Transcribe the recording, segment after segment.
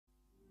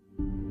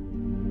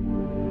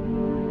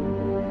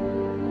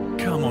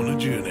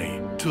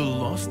journey to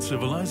lost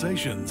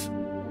civilizations.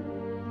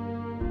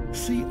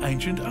 See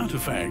ancient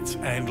artifacts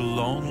and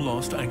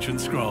long-lost ancient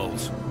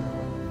scrolls.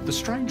 The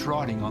strange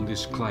writing on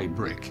this clay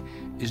brick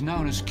is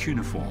known as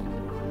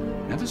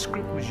cuneiform. Now, this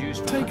script was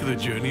used for Take the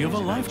journey of a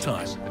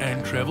lifetime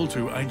and travel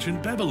to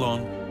ancient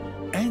Babylon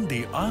and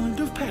the island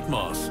of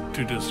Patmos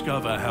to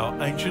discover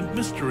how ancient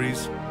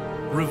mysteries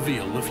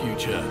reveal the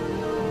future.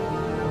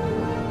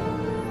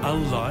 A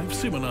live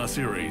seminar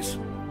series.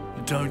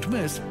 Don't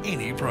miss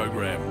any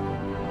program.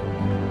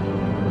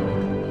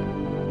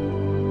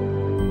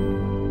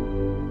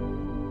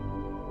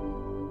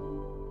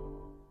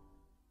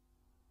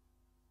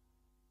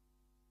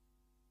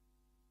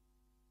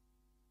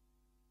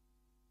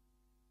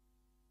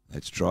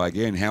 Let's try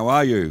again. How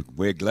are you?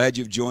 We're glad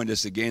you've joined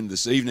us again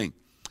this evening.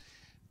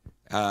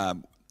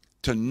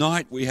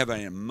 Tonight we have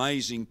an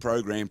amazing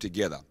program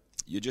together.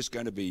 You're just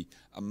going to be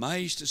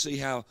amazed to see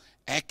how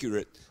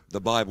accurate the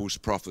Bible's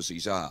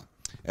prophecies are.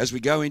 As we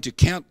go into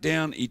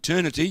Countdown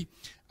Eternity,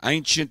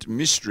 Ancient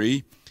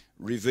Mystery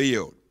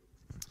Revealed.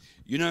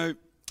 You know,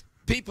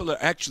 people are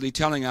actually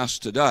telling us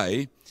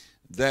today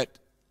that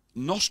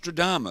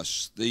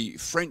Nostradamus, the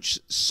French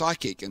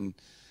psychic and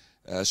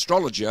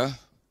astrologer,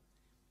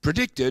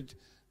 predicted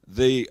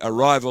the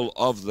arrival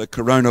of the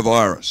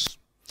coronavirus.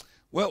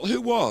 Well,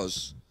 who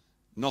was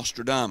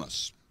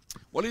Nostradamus?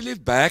 Well, he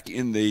lived back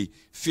in the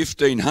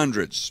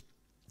 1500s.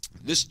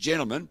 This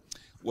gentleman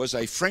was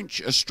a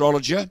French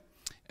astrologer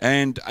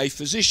and a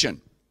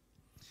physician.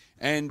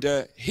 And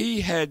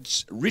he had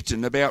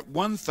written about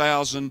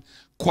 1,000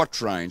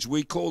 quatrains.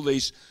 We call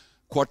these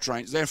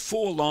quatrains, they're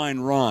 4-line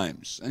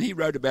rhymes. And he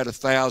wrote about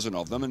 1,000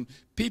 of them. And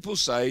people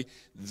say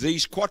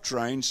these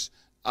quatrains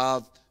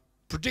are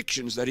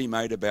predictions that he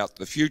made about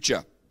the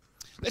future.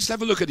 Let's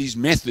have a look at his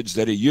methods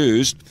that he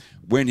used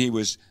when he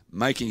was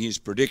making his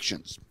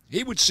predictions.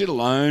 He would sit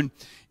alone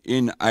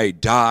in a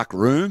dark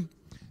room,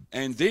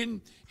 and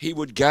then he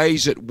would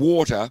gaze at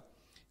water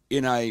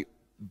in a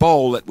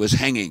bowl that was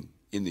hanging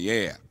in the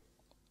air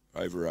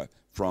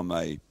from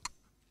a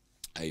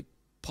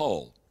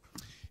pole.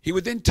 He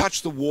would then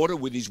touch the water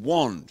with his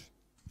wand,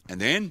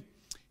 and then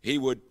he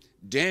would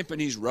dampen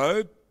his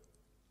robe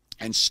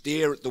and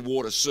stare at the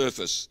water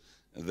surface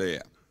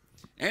there.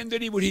 And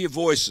then he would hear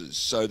voices,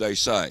 so they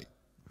say.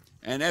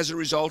 And as a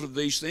result of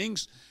these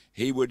things,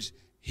 he would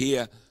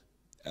hear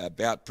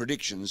about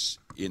predictions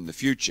in the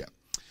future.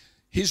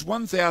 His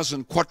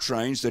 1,000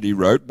 quatrains that he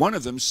wrote, one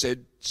of them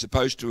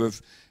supposed to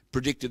have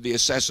predicted the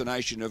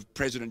assassination of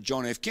President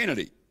John F.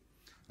 Kennedy.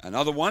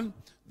 Another one,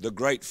 the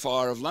Great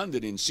Fire of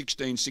London in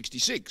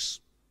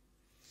 1666.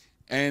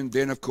 And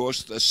then, of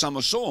course, the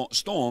summer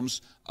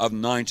storms of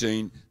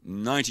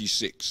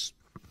 1996.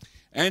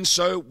 And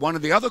so one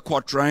of the other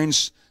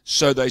quatrains,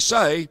 so they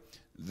say,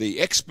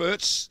 the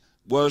experts,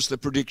 was the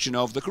prediction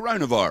of the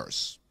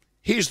coronavirus.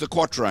 Here's the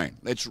quatrain.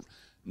 Let's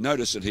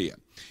notice it here.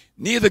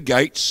 Near the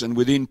gates and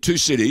within 2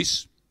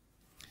 cities,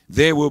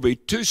 there will be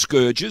 2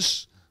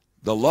 scourges,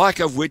 the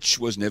like of which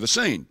was never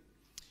seen.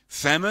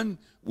 Famine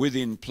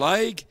within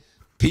plague,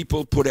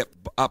 people put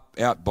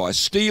out by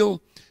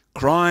steel,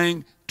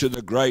 crying to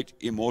the great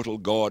immortal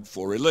God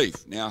for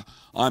relief. Now,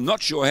 I'm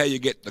not sure how you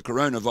get the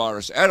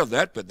coronavirus out of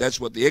that, but that's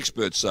what the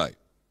experts say.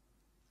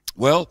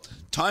 Well,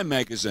 Time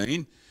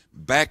magazine,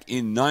 back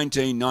in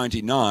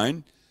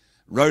 1999,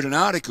 wrote an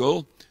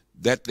article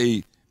that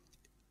the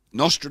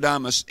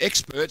Nostradamus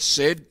experts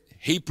said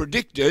he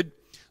predicted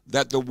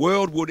that the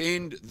world would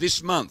end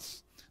this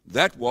month.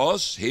 That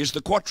was, here's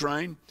the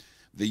quatrain,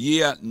 the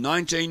year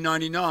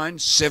 1999,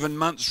 7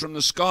 months from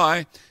the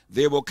sky,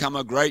 there will come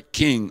a great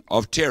king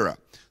of terror.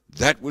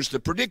 That was the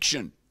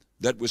prediction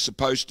that was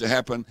supposed to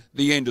happen,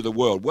 the end of the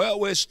world. Well,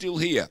 we're still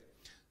here.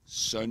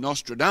 So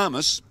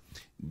Nostradamus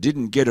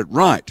didn't get it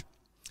right.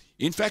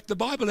 In fact, the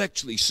Bible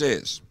actually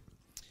says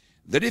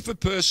that if a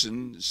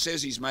person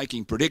says he's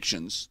making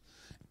predictions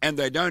and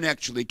they don't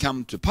actually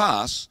come to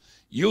pass,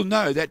 you'll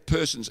know that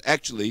person's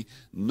actually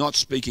not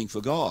speaking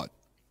for God.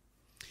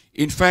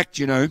 In fact,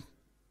 you know,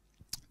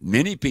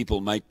 many people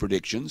make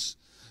predictions,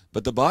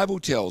 but the Bible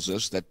tells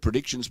us that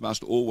predictions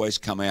must always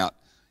come out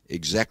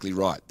exactly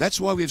right.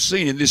 That's why we've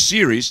seen in this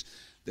series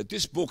that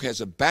this book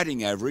has a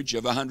batting average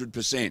of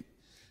 100%,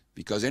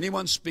 because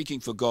anyone speaking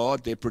for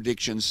God, their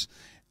predictions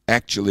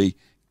actually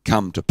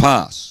come to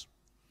pass.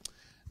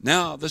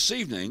 Now, this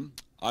evening,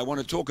 I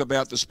want to talk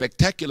about the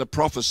spectacular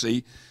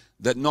prophecy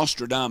that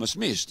Nostradamus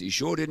missed. He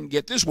sure didn't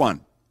get this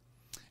one.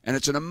 And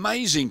it's an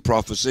amazing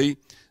prophecy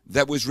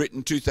that was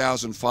written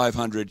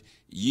 2,500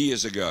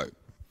 years ago.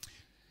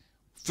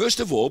 First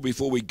of all,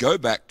 before we go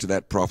back to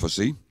that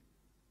prophecy,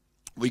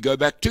 we go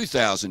back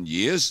 2,000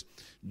 years.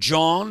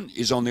 John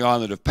is on the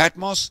island of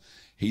Patmos.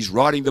 He's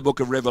writing the book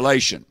of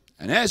Revelation.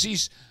 And as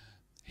he's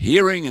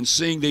hearing and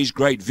seeing these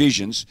great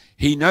visions,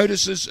 he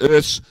notices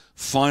Earth's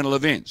final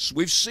events.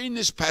 We've seen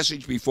this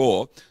passage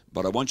before,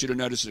 but I want you to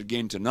notice it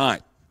again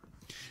tonight.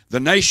 The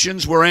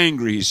nations were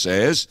angry, he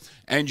says,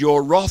 and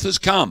your wrath has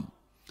come,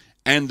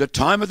 and the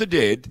time of the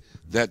dead,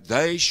 that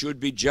they should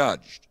be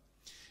judged.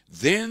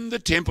 Then the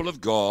temple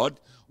of God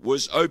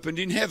was opened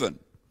in heaven,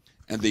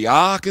 and the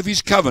ark of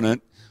his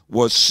covenant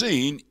was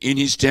seen in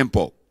his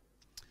temple.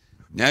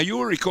 Now you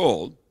will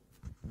recall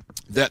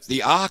that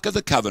the ark of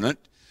the covenant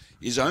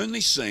is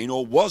only seen,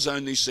 or was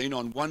only seen,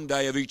 on one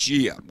day of each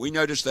year. We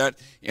noticed that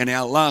in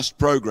our last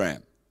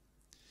program.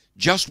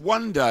 Just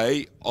one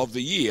day of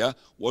the year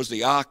was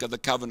the ark of the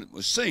covenant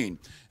was seen,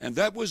 and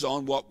that was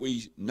on what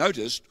we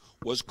noticed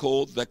was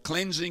called the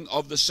cleansing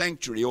of the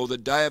sanctuary, or the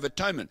Day of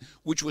Atonement,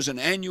 which was an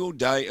annual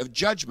day of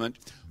judgment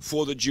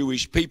for the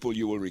Jewish people,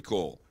 you will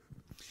recall.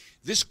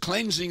 This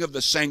cleansing of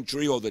the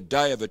sanctuary, or the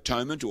Day of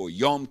Atonement, or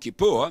Yom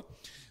Kippur,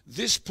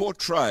 this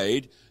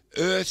portrayed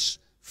earth's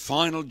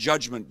final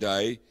judgment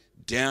day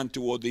down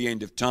toward the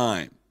end of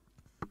time.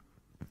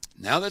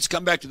 Now let's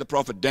come back to the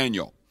prophet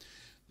Daniel.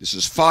 This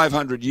is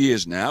 500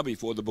 years now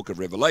before the book of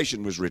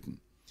Revelation was written.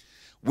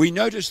 We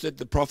notice that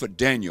the prophet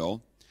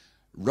Daniel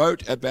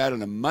wrote about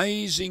an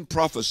amazing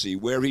prophecy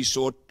where he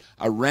saw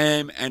a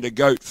ram and a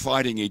goat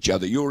fighting each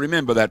other. You'll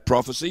remember that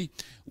prophecy.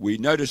 We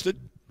noticed it.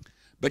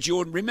 But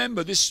you'll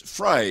remember this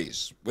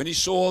phrase, when he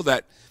saw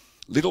that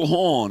little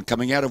horn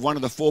coming out of one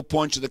of the 4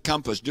 points of the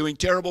compass, doing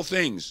terrible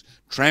things,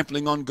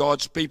 trampling on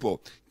God's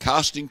people,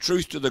 casting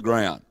truth to the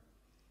ground,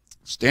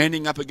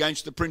 standing up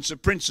against the Prince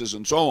of Princes,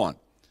 and so on.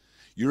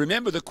 You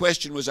remember the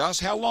question was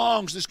asked, how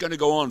long is this going to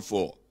go on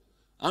for?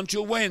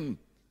 Until when?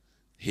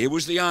 Here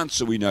was the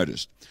answer we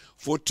noticed.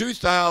 For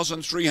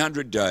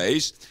 2,300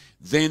 days,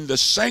 then the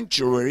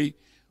sanctuary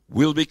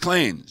will be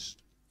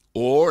cleansed.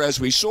 Or, as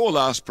we saw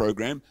last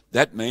program,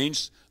 that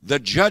means the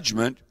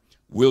judgment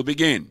will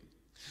begin.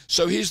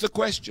 So here's the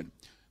question,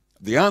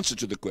 the answer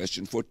to the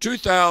question. For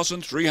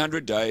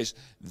 2,300 days,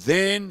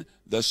 then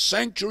the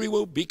sanctuary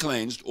will be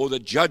cleansed, or the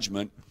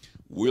judgment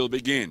will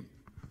begin.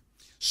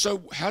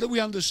 So how do we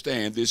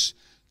understand this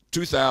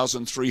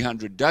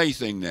 2,300 day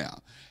thing now?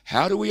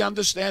 How do we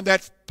understand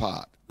that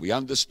part? We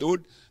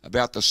understood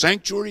about the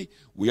sanctuary.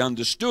 We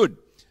understood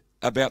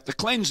about the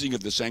cleansing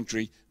of the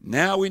sanctuary.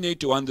 Now we need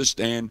to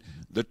understand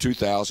the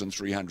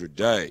 2,300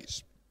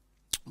 days.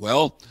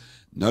 Well,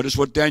 notice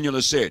what Daniel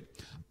has said.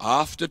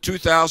 After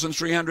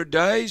 2,300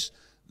 days,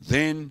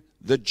 then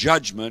the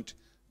judgment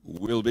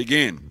will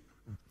begin.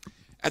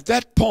 At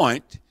that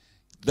point,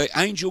 the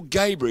angel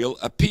Gabriel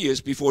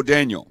appears before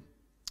Daniel.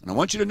 And I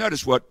want you to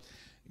notice what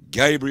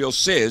Gabriel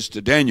says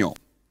to Daniel.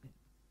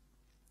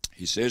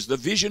 He says, the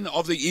vision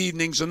of the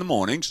evenings and the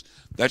mornings,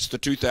 that's the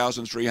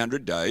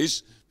 2,300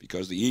 days,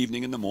 because the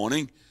evening and the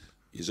morning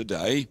is a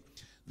day.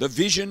 The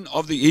vision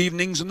of the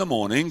evenings and the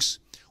mornings,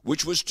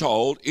 which was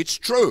told, it's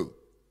true.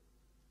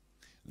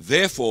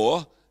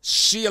 Therefore,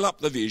 seal up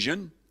the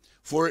vision,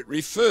 for it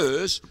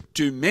refers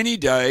to many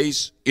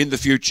days in the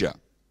future.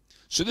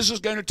 So this is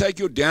going to take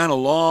you down a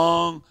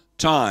long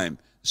time,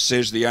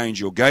 says the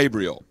angel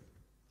Gabriel.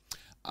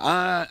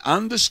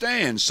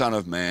 Understand, Son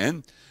of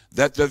Man,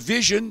 that the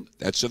vision,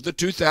 that's of the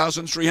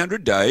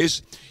 2,300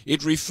 days,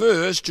 it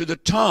refers to the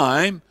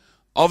time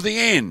of the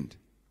end.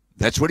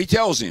 That's what he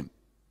tells him.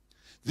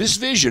 This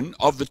vision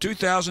of the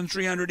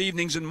 2,300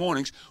 evenings and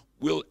mornings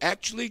will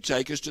actually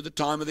take us to the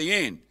time of the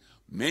end,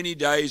 many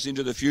days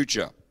into the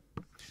future.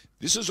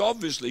 This is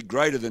obviously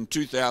greater than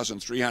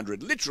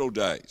 2,300 literal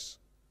days,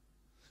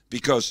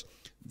 because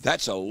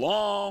that's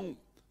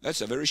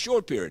a very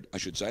short period, I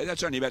should say.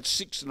 That's only about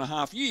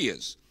 6.5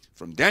 years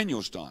from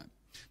Daniel's time.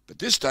 But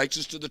this takes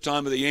us to the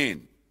time of the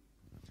end.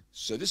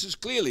 So this is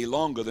clearly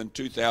longer than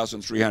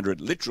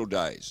 2,300 literal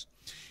days.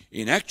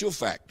 In actual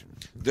fact,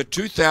 the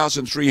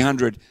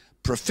 2,300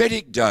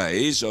 prophetic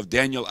days of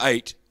Daniel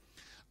 8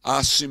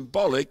 are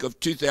symbolic of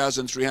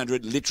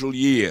 2,300 literal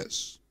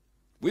years.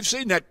 We've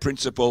seen that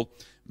principle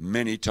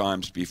many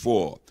times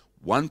before.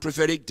 One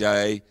prophetic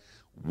day,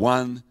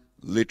 one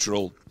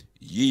literal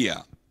year.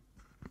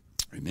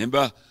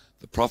 Remember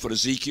the prophet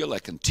Ezekiel, a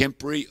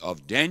contemporary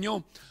of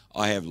Daniel,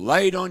 I have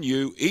laid on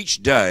you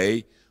each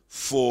day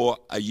for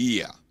a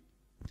year.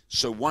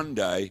 So one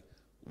day,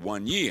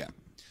 1 year.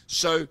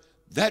 So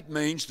that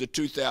means the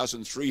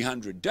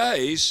 2,300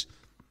 days,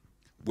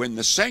 when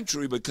the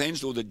sanctuary will be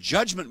cleansed, or the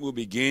judgment will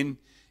begin,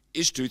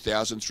 is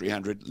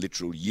 2,300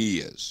 literal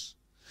years.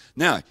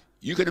 Now,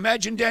 you can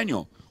imagine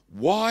Daniel.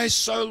 Why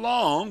so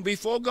long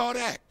before God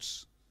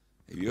acts?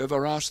 Have you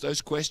ever asked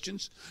those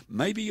questions?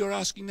 Maybe you're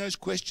asking those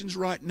questions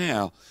right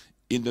now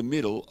in the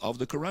middle of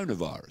the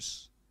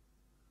coronavirus.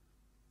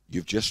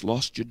 You've just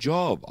lost your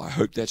job. I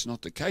hope that's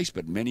not the case,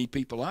 but many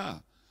people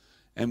are.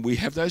 And we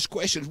have those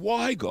questions.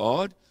 Why,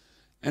 God?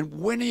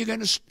 And when are you going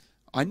to...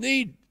 I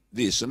need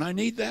this and I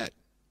need that.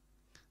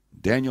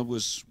 Daniel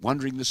was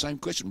wondering the same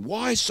question.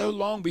 Why so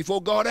long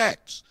before God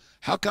acts?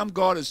 How come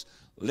God is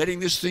letting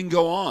this thing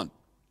go on?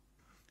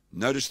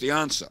 Notice the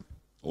answer,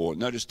 or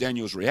notice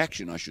Daniel's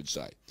reaction, I should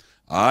say.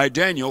 I,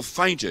 Daniel,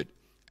 fainted,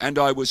 and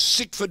I was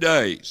sick for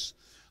days.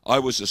 I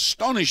was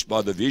astonished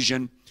by the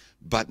vision,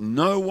 but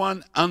no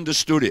one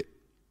understood it.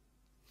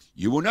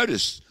 You will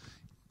notice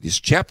this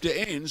chapter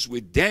ends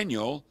with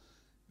Daniel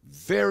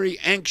very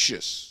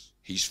anxious.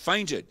 He's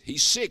fainted.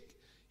 He's sick.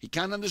 He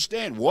can't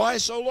understand. Why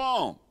so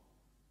long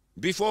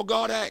before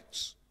God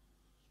acts?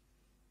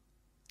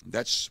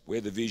 That's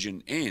where the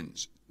vision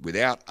ends.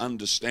 without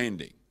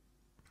understanding.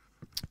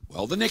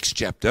 Well, the next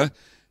chapter,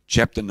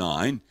 chapter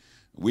 9,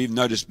 we've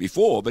noticed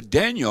before, but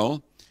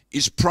Daniel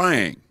is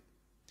praying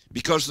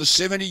because the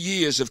 70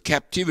 years of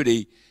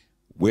captivity,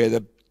 where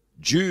the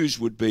Jews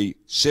would be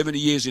 70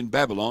 years in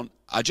Babylon,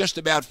 are just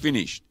about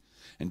finished.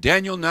 And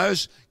Daniel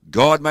knows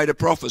God made a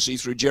prophecy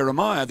through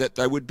Jeremiah that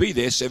they would be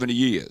there 70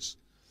 years.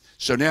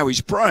 So now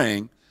he's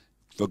praying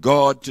for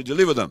God to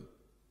deliver them.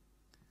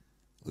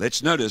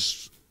 Let's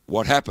notice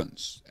what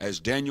happens. As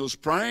Daniel's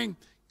praying,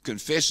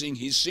 confessing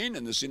his sin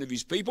and the sin of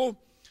his people,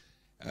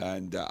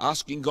 and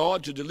asking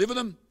God to deliver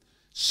them,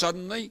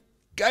 suddenly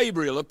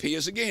Gabriel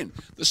appears again.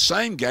 The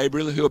same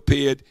Gabriel who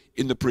appeared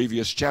in the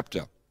previous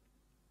chapter.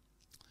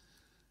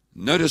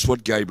 Notice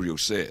what Gabriel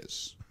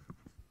says.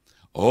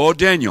 "O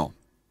Daniel,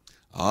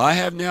 I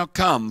have now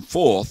come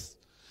forth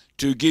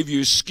to give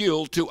you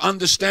skill to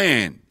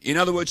understand." In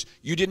other words,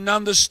 you didn't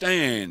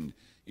understand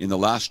in the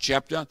last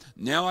chapter.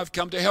 Now I've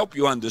come to help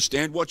you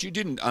understand what you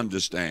didn't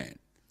understand.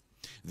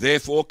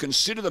 Therefore,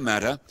 consider the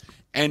matter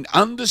and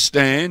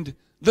understand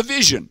the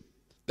vision.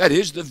 That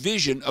is, the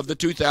vision of the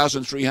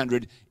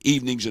 2,300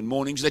 evenings and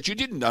mornings that you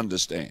didn't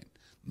understand.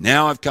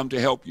 Now I've come to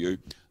help you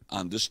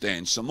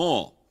understand some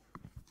more.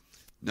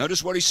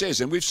 Notice what he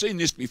says, and we've seen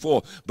this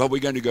before, but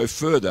we're going to go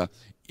further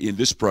in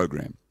this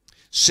program.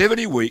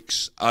 70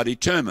 weeks are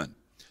determined.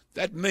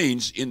 That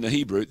means, in the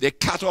Hebrew, they're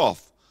cut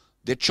off.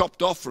 They're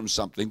chopped off from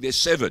something. They're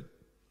severed.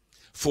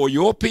 For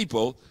your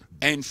people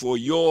and for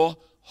your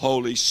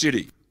holy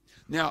city.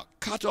 Now,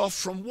 cut off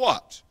from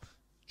what?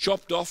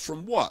 Chopped off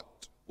from what?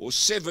 Or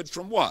severed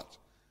from what?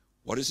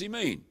 What does he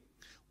mean?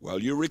 Well,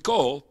 you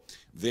recall,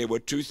 there were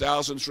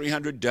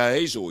 2,300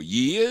 days or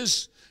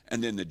years,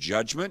 and then the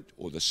judgment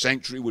or the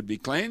sanctuary would be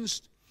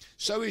cleansed.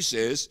 So he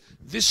says,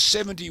 this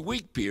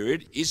 70-week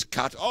period is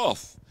cut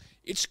off.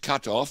 It's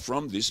cut off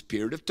from this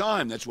period of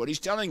time. That's what he's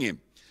telling him.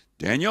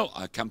 Daniel,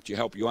 I come to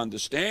help you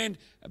understand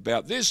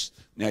about this.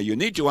 Now, you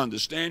need to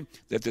understand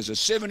that there's a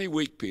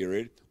 70-week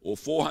period, or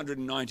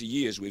 490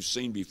 years we've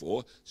seen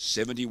before.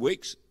 70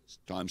 weeks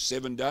times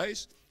 7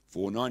 days,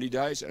 490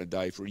 days, and a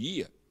day for a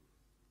year.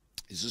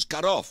 This is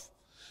cut off.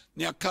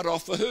 Now, cut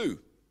off for who?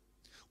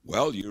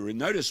 Well, you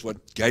notice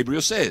what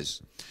Gabriel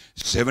says.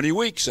 70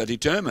 weeks are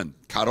determined,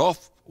 cut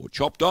off or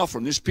chopped off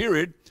from this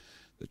period,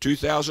 the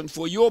 2,000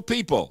 for your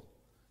people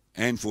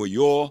and for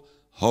your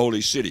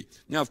holy city.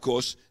 Now, of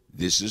course,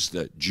 this is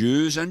the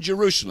Jews and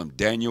Jerusalem,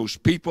 Daniel's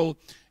people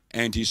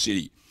and his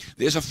city.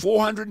 There's a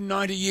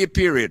 490-year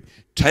period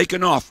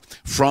taken off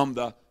from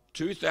the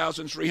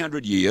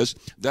 2,300 years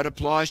that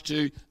applies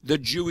to the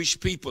Jewish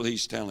people,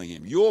 he's telling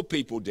him. Your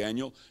people,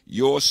 Daniel,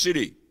 your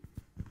city.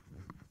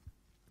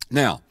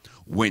 Now,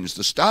 when's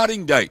the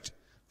starting date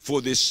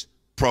for this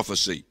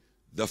prophecy?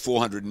 The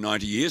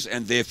 490 years,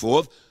 and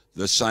therefore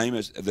the same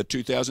as the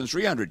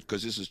 2,300,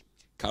 because this is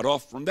cut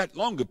off from that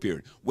longer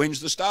period. When's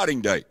the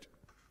starting date?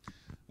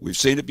 We've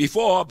seen it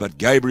before, but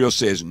Gabriel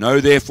says, "Know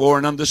therefore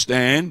and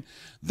understand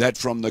that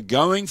from the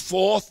going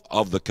forth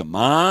of the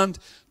command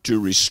to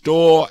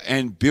restore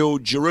and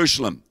build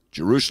Jerusalem."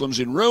 Jerusalem's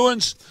in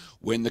ruins.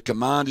 When the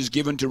command is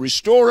given to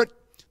restore it,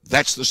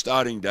 that's the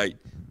starting date,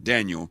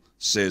 Daniel,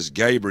 says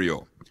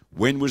Gabriel.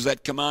 When was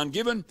that command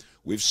given?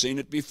 We've seen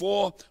it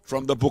before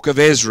from the book of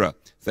Ezra.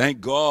 Thank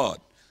God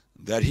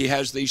that he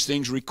has these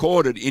things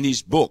recorded in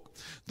his book.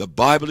 The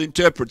Bible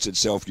interprets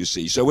itself, you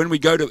see. So when we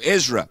go to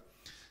Ezra,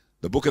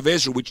 the book of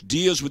Ezra, which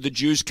deals with the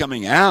Jews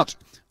coming out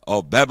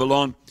of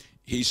Babylon,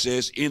 he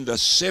says, in the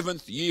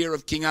 7th year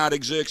of King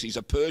Artaxerxes,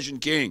 a Persian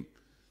king,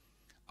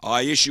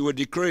 I issue a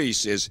decree,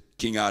 says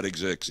King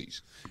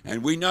Artaxerxes.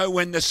 And we know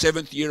when the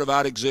 7th year of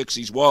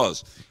Artaxerxes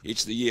was.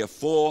 It's the year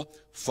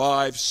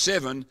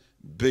 457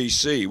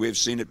 BC. We've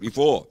seen it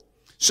before.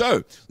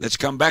 So let's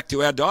come back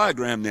to our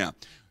diagram now.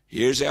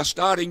 Here's our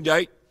starting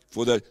date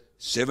for the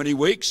 70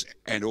 weeks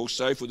and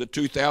also for the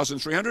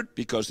 2,300,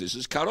 because this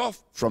is cut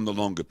off from the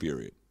longer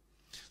period.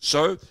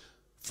 So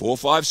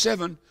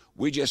 457,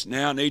 we just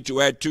now need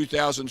to add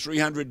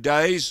 2,300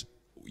 days,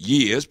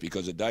 years,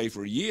 because a day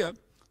for a year.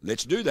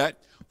 Let's do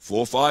that.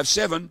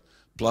 457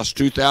 plus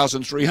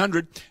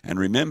 2,300. And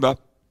remember,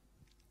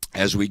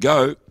 as we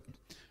go,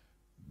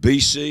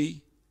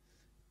 BC,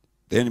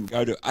 then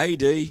go to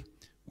AD,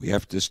 we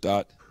have to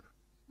start.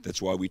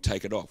 That's why we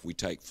take it off. We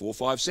take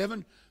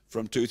 457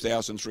 from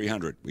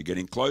 2,300. We're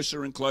getting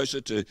closer and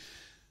closer to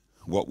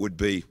what would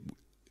be,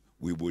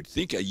 we would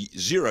think, a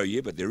 0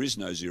 year, but there is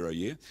no 0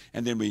 year.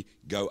 And then we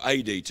go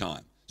AD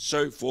time.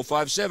 So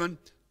 457,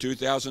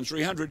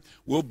 2,300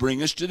 will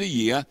bring us to the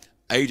year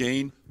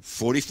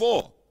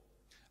 1844.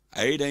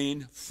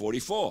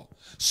 1844.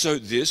 So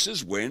this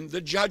is when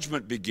the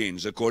judgment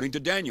begins, according to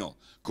Daniel,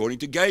 according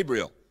to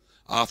Gabriel.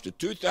 After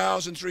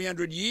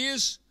 2,300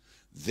 years,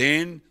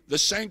 then the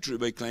sanctuary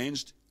will be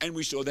cleansed, and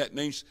we saw that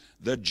means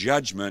the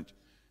judgment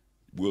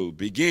will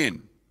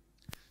begin.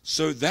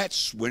 So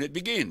that's when it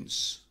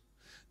begins.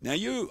 Now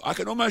I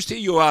can almost hear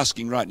you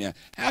asking right now,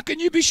 how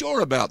can you be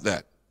sure about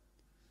that?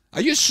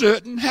 Are you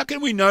certain? How can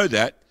we know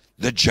that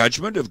the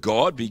judgment of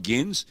God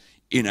begins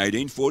in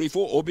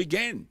 1844 or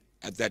began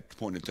at that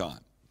point in time?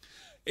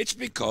 It's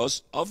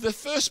because of the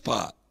first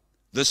part,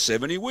 the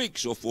 70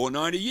 weeks or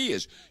 490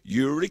 years.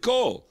 You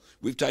recall,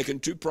 we've taken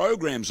 2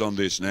 programs on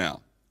this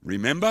now.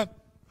 Remember,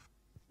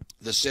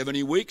 the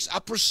 70 weeks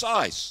are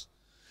precise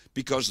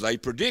because they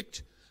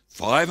predict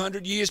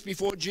 500 years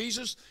before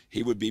Jesus,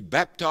 he would be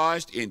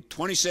baptized in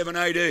 27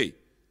 AD.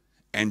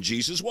 And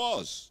Jesus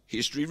was.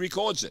 History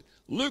records it.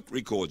 Luke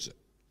records it.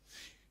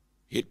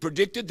 It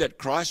predicted that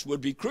Christ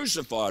would be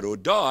crucified or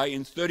die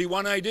in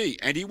 31 AD,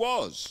 and he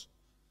was.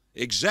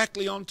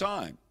 Exactly on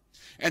time.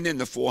 And then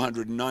the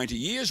 490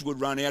 years would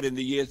run out in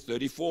the year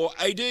 34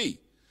 AD.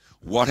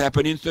 What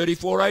happened in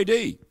 34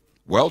 AD?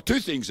 Well, 2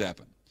 things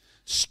happened.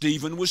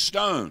 Stephen was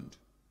stoned.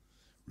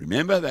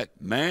 Remember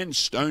that man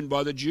stoned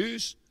by the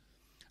Jews?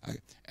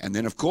 And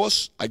then, of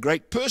course, a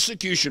great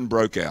persecution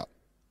broke out.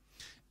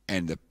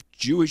 And the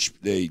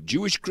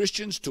Jewish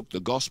Christians took the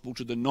gospel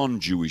to the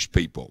non-Jewish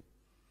people.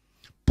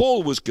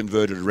 Paul was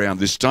converted around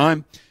this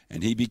time,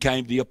 and he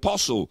became the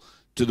apostle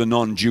to the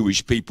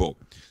non-Jewish people.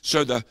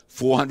 So the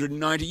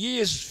 490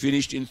 years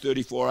finished in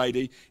 34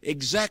 AD,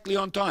 exactly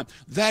on time.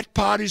 That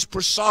part is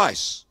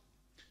precise.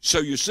 So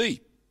you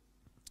see,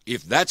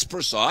 if that's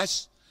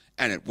precise,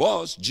 and it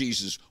was,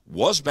 Jesus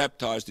was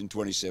baptized in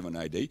 27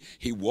 AD,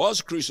 he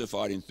was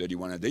crucified in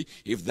 31 AD,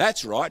 if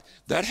that's right,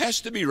 that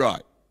has to be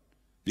right,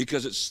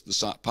 because it's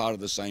the part of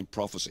the same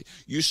prophecy.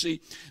 You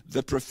see,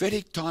 the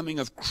prophetic timing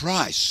of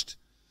Christ,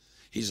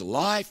 his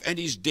life and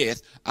his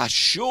death,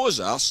 assures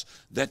us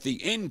that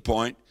the end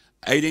point,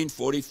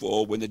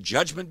 1844, when the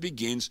judgment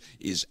begins,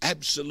 is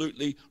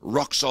absolutely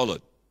rock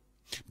solid.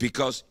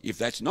 Because if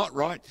that's not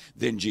right,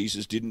 then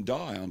Jesus didn't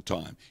die on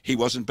time. He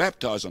wasn't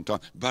baptized on time,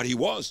 but he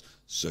was.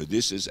 So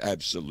this is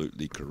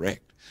absolutely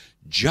correct.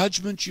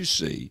 Judgment, you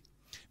see,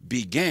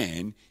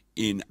 began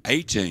in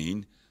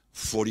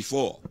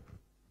 1844.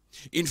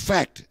 In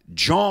fact,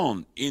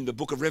 John, in the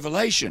book of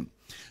Revelation,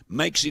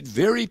 makes it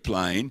very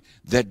plain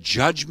that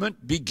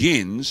judgment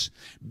begins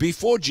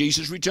before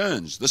Jesus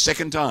returns the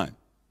second time.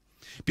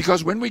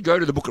 Because when we go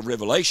to the book of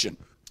Revelation,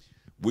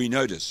 we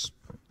notice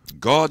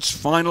God's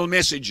final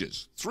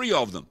messages, 3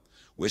 of them.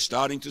 We're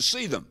starting to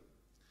see them.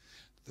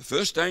 The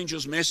first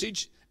angel's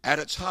message, at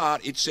its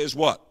heart, it says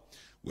what?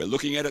 We're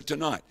looking at it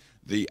tonight.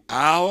 The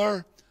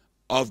hour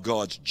of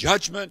God's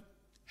judgment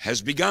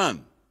has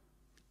begun.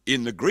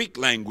 In the Greek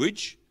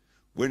language,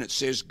 when it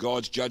says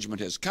God's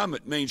judgment has come,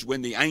 it means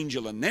when the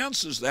angel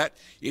announces that,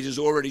 it has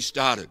already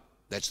started.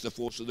 That's the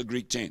force of the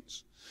Greek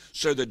tense.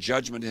 So the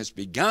judgment has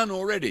begun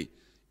already,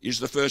 is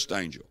the first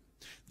angel.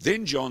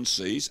 Then John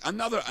sees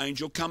another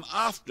angel come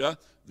after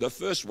the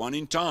first one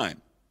in time.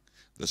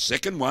 The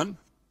second one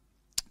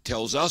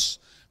tells us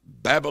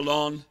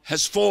Babylon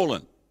has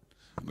fallen.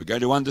 And we're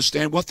going to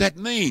understand what that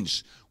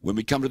means when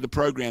we come to the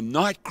program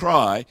Night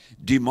Cry,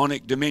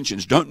 Demonic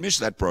Dimensions. Don't miss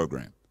that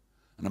program.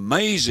 An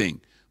amazing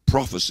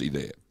prophecy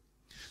there.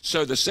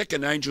 So the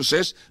second angel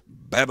says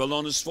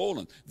Babylon has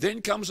fallen.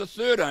 Then comes a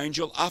third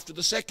angel after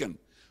the second,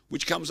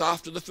 which comes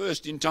after the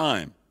first in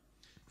time.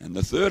 And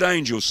the third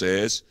angel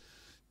says,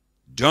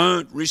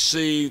 don't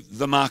receive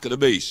the mark of the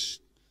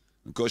beast.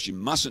 Of course, you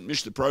mustn't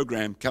miss the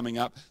program coming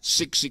up,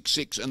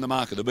 666 and the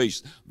mark of the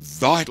beast.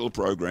 Vital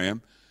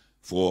program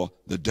for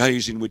the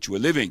days in which we're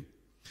living.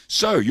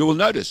 So you will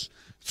notice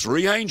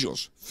 3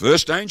 angels.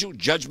 First angel,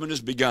 judgment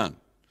has begun.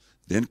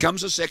 Then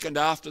comes a second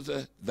after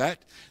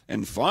that.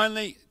 And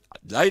finally,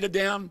 later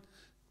down,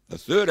 the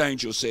third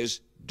angel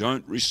says,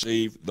 don't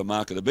receive the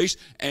mark of the beast.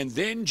 And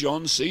then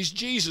John sees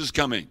Jesus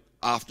coming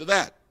after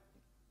that.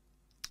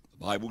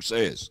 The Bible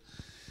says,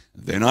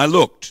 then I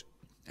looked,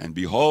 and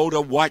behold, a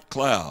white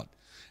cloud,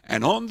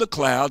 and on the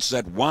cloud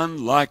sat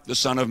one like the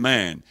Son of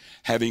Man,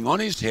 having on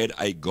his head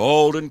a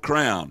golden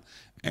crown,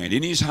 and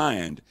in his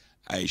hand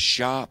a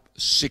sharp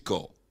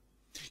sickle.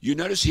 You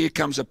notice here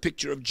comes a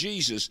picture of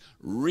Jesus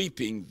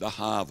reaping the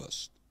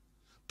harvest.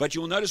 But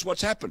you'll notice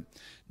what's happened.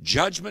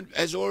 Judgment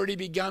has already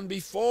begun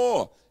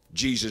before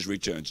Jesus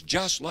returns,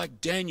 just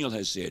like Daniel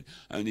has said.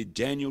 Only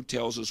Daniel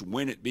tells us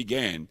when it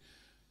began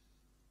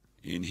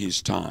in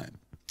his time.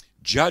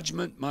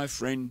 Judgment, my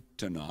friend,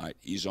 tonight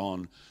is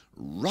on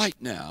right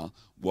now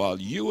while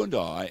you and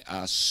I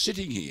are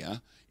sitting here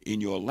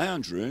in your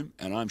lounge room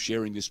and I'm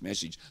sharing this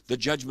message. The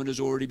judgment has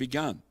already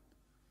begun.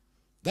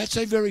 That's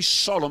a very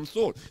solemn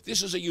thought.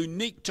 This is a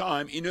unique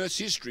time in Earth's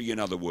history, in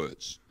other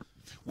words.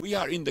 We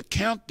are in the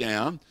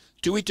countdown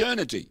to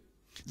eternity.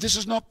 This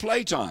is not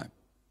playtime.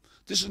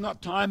 This is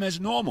not time as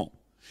normal.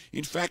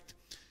 In fact,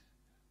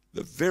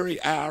 the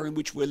very hour in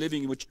which we're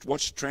living, in which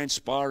what's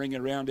transpiring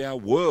around our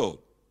world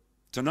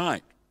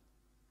tonight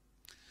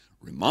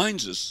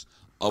reminds us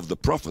of the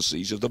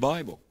prophecies of the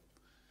Bible.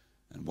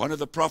 And one of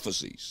the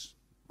prophecies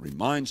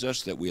reminds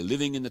us that we're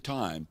living in the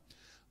time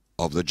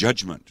of the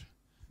judgment.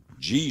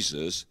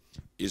 Jesus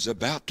is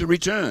about to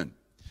return.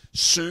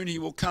 Soon he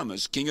will come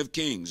as King of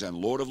Kings and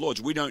Lord of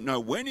Lords. We don't know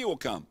when he will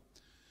come,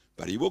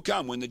 but he will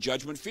come when the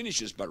judgment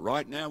finishes. But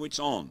right now it's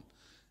on,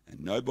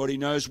 and nobody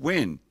knows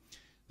when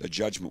the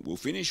judgment will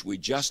finish. We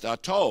just are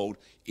told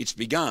it's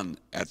begun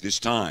at this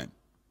time.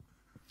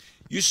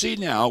 You see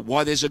now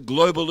why there's a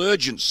global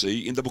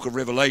urgency in the book of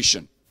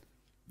Revelation.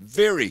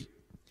 very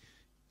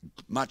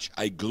much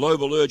a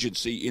global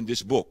urgency in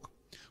this book.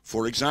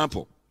 For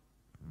example,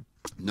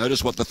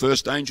 notice what the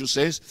first angel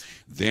says.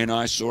 Then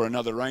I saw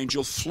another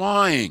angel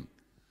flying.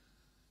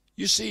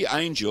 You see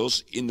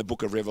angels in the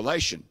book of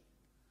Revelation,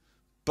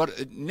 but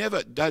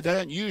they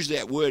don't use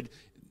that word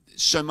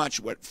so much,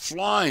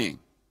 flying.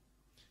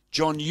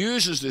 John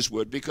uses this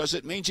word because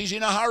it means he's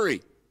in a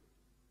hurry.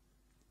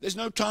 There's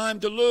no time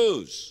to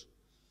lose.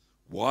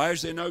 Why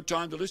is there no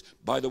time to lose?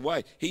 By the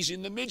way, he's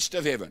in the midst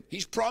of heaven.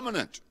 He's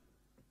prominent.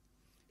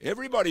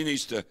 Everybody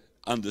needs to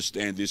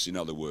understand this, in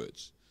other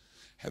words.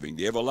 Having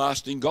the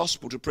everlasting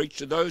gospel to preach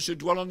to those who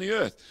dwell on the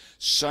earth,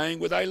 saying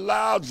with a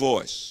loud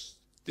voice.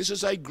 This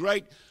is a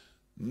great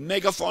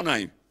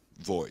megaphone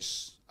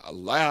voice, a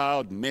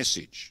loud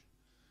message.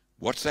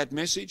 What's that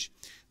message?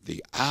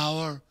 The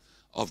hour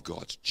of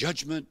God's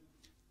judgment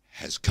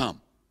has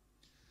come.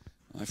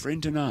 My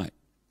friend, tonight,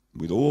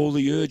 with all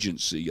the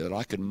urgency that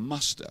I can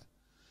muster,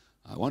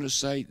 I want to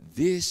say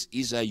this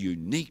is a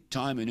unique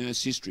time in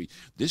Earth's history.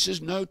 This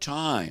is no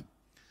time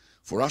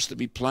for us to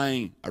be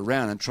playing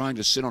around and trying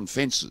to sit on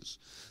fences.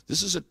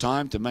 This is a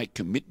time to make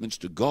commitments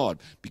to God,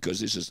 because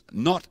this is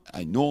not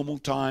a normal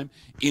time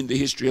in the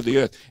history of the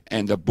earth.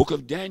 And the book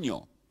of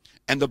Daniel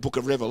and the book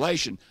of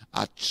Revelation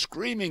are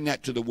screaming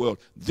that to the world.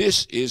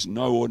 This is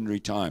no ordinary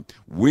time.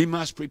 We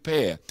must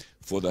prepare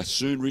for the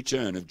soon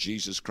return of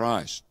Jesus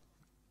Christ.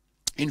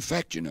 In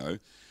fact, you know,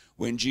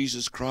 when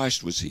Jesus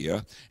Christ was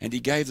here and he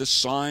gave the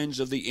signs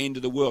of the end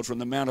of the world from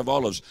the Mount of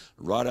Olives,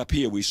 right up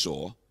here we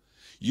saw,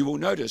 you will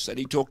notice that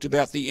he talked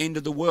about the end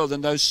of the world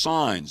and those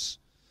signs.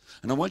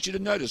 And I want you to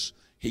notice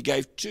he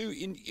gave two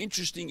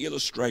interesting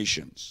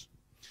illustrations.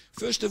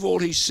 First of all,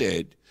 he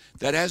said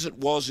that as it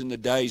was in the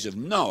days of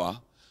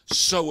Noah,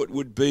 so it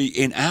would be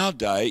in our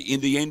day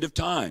in the end of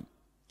time,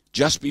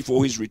 just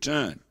before his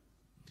return.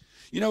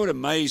 You know, it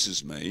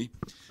amazes me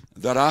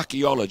that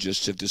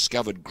archaeologists have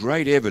discovered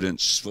great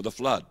evidence for the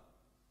flood.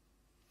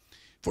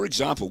 For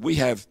example, we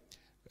have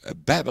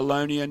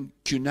Babylonian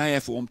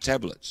cuneiform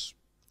tablets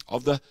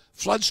of the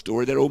flood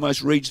story that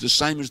almost reads the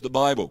same as the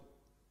Bible.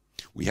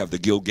 We have the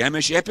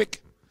Gilgamesh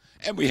epic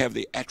and we have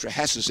the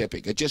Atrahasis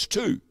epic. They're just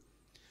two.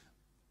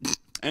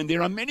 And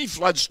there are many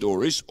flood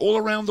stories all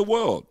around the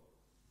world.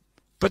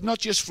 But not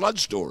just flood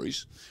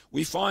stories.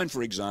 We find,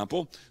 for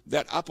example,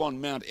 that up on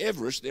Mount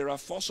Everest there are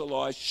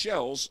fossilized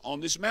shells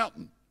on this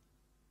mountain.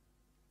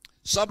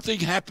 Something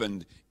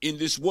happened in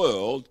this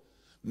world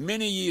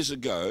many years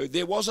ago.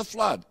 There was a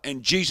flood,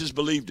 and Jesus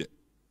believed it.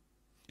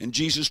 And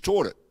Jesus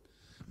taught it.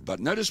 But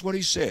notice what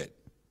he said.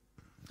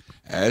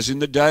 As in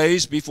the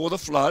days before the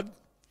flood,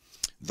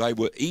 they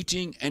were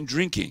eating and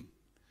drinking.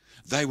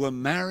 They were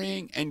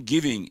marrying and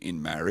giving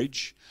in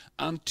marriage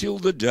until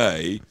the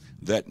day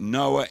that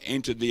Noah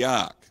entered the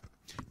ark.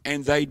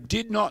 And they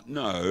did not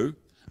know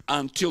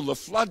until the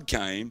flood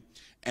came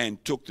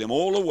and took them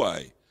all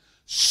away.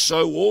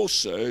 So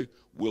also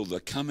will the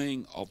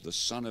coming of the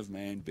Son of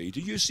Man be. Do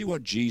you see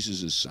what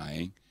Jesus is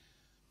saying?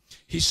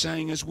 He's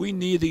saying as we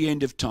near the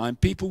end of time,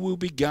 people will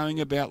be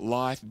going about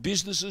life,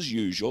 business as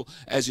usual,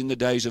 as in the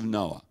days of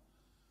Noah.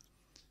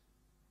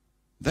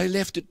 They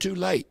left it too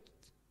late.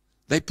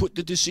 They put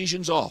the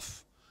decisions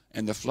off,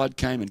 and the flood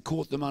came and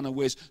caught them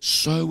unawares.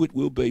 So it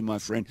will be, my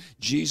friend.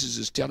 Jesus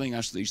is telling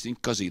us these things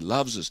because he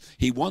loves us.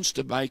 He wants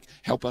to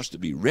help us to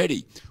be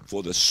ready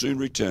for the soon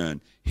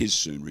return, his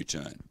soon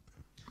return.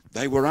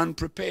 They were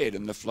unprepared,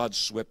 and the flood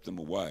swept them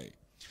away.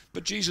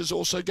 But Jesus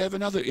also gave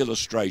another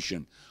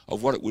illustration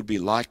of what it would be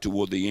like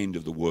toward the end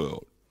of the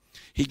world.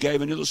 He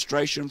gave an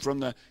illustration from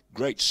the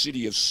great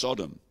city of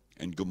Sodom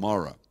and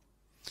Gomorrah.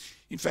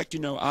 In fact, you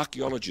know,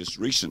 archaeologists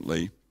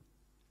recently,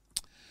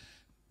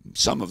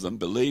 some of them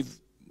believe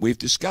we've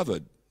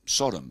discovered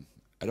Sodom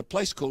at a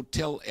place called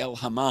Tel El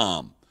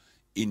Hammam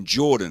in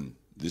Jordan.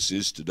 This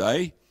is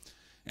today.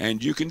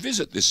 And you can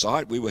visit this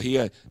site. We were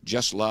here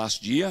just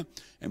last year.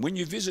 And when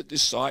you visit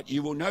this site,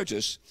 you will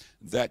notice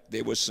that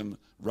there was some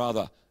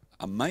rather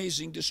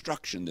amazing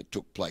destruction that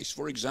took place.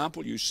 For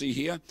example, you see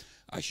here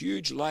a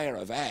huge layer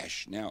of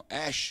ash. Now,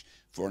 ash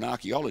for an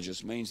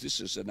archaeologist means this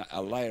is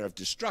a layer of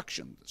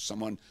destruction.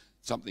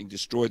 Something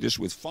destroyed this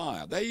with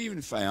fire. They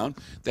even found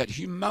that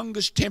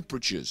humongous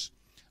temperatures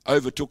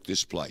overtook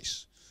this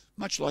place,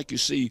 much like you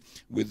see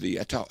with the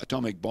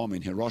atomic bomb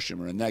in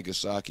Hiroshima and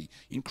Nagasaki.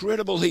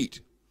 Incredible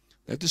heat.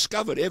 They've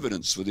discovered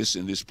evidence for this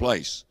in this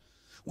place.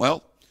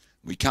 Well,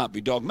 we can't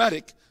be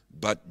dogmatic,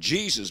 but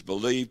Jesus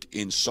believed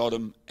in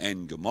Sodom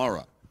and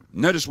Gomorrah.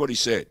 Notice what he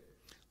said.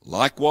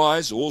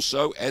 Likewise,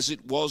 also, as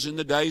it was in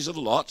the days of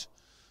Lot,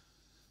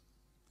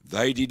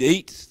 they did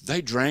eat,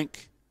 they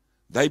drank,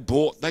 they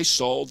bought, they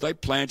sold, they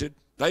planted,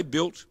 they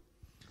built.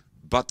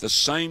 But the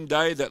same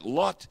day that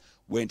Lot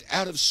went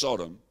out of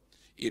Sodom,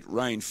 it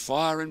rained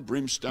fire and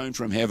brimstone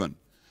from heaven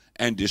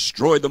and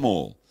destroyed them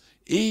all.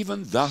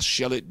 Even thus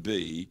shall it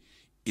be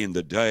in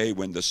the day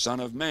when the Son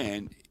of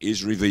Man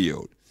is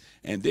revealed.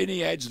 And then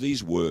he adds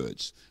these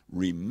words,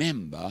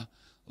 remember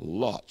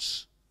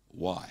Lot's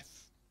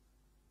wife.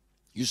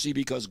 You see,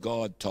 because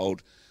God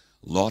told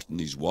Lot and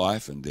his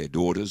wife and their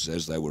daughters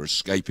as they were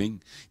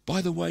escaping.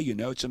 By the way, you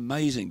know, it's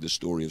amazing, the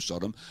story of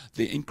Sodom,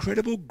 the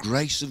incredible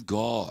grace of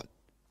God.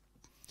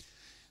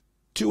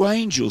 2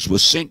 angels were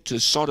sent to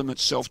Sodom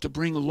itself to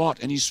bring Lot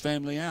and his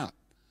family out.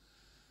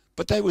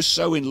 But they were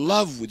so in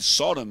love with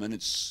Sodom and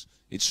its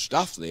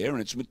stuff there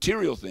and its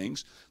material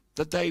things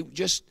that they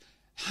just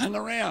hung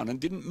around and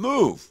didn't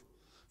move.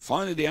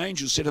 Finally, the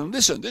angels said to them,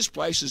 listen, this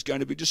place is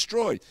going to be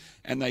destroyed.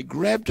 And they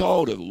grabbed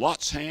hold of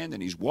Lot's hand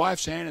and his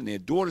wife's hand and their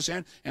daughter's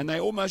hand, and they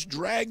almost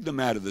dragged them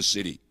out of the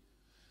city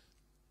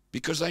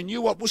because they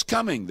knew what was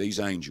coming, these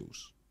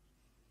angels.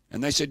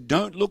 And they said,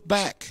 don't look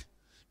back.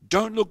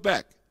 Don't look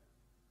back.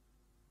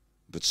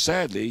 But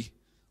sadly,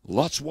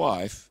 Lot's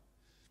wife,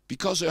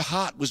 because her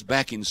heart was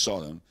back in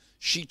Sodom,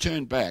 she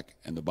turned back,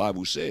 and the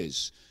Bible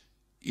says,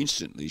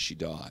 instantly she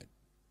died.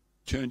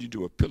 Turned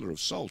into a pillar of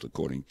salt,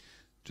 according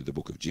to the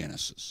book of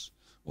Genesis.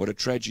 What a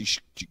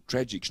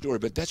tragic story.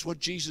 But that's what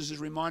Jesus is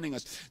reminding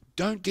us.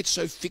 Don't get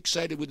so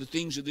fixated with the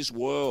things of this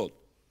world.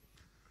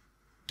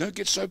 Don't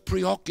get so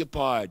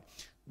preoccupied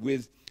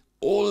with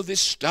all of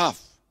this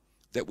stuff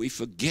that we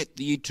forget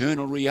the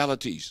eternal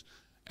realities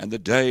and the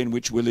day in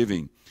which we're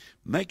living.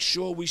 Make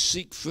sure we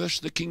seek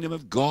first the kingdom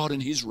of God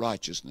and his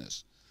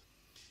righteousness.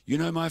 You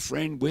know, my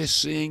friend, we're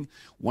seeing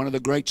one of the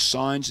great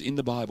signs in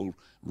the Bible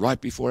right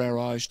before our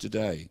eyes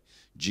today.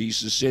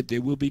 Jesus said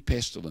there will be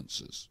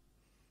pestilences,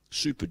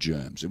 super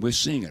germs, and we're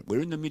seeing it.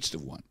 We're in the midst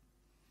of one.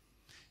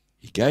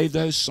 He gave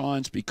those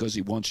signs because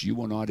he wants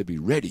you and I to be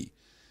ready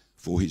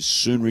for his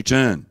soon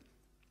return.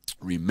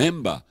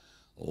 Remember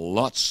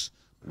Lot's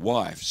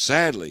wife.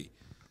 Sadly,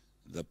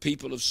 the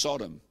people of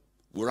Sodom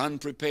were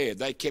unprepared.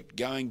 They kept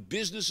going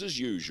business as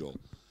usual,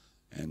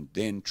 and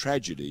then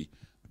tragedy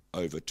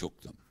overtook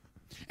them.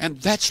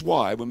 And that's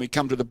why when we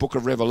come to the book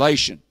of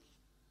Revelation,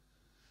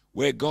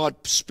 where God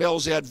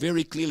spells out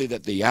very clearly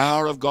that the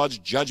hour of God's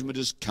judgment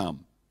has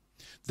come.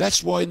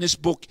 That's why in this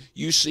book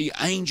you see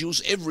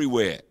angels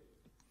everywhere.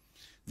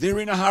 They're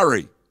in a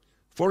hurry.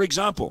 For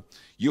example,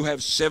 you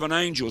have 7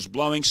 angels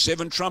blowing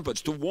 7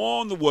 trumpets to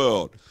warn the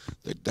world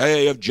the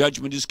day of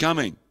judgment is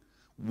coming,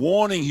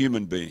 warning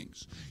human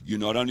beings. You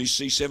not only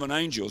see 7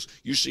 angels,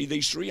 you see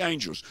these 3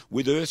 angels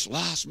with earth's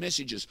last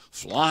messages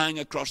flying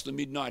across the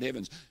midnight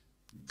heavens.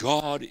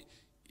 God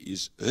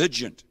is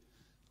urgent,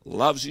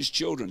 loves his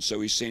children,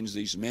 so he sends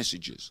these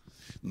messages.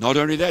 Not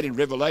only that, in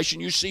Revelation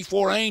you see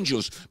 4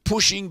 angels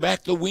pushing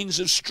back the winds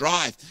of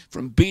strife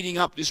from beating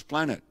up this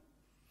planet,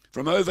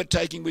 from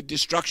overtaking with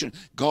destruction.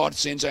 God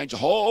sends angels,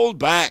 hold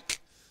back,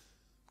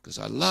 because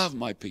I love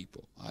my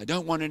people. I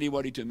don't want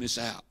anybody to miss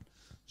out.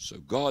 So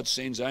God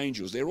sends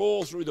angels. They're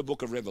all through the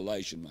book of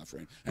Revelation, my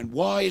friend. And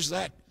why is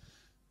that?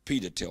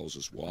 Peter tells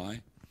us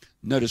why.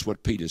 Notice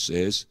what Peter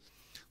says.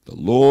 The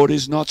Lord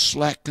is not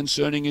slack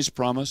concerning his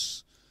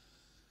promise,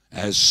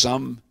 as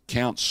some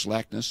count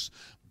slackness,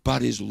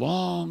 but is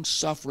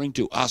long-suffering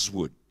to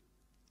usward.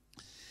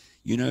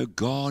 You know,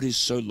 God is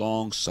so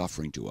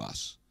long-suffering to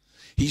us.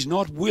 He's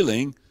not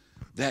willing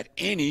that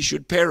any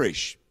should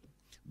perish,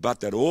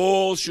 but that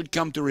all should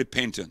come to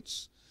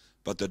repentance.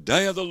 But the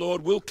day of the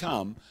Lord will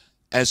come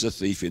as a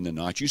thief in the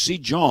night. You see,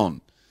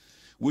 John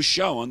was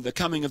shown the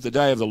coming of the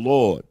day of the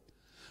Lord,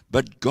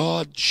 but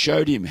God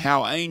showed him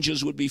how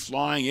angels would be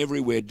flying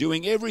everywhere,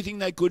 doing everything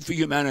they could for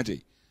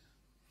humanity.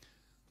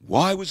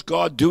 Why was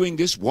God doing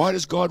this? Why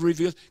does God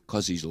reveal?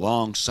 Because he's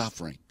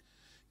long-suffering.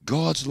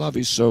 God's love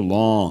is so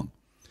long.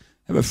 I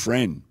have a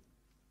friend,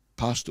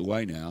 passed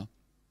away now,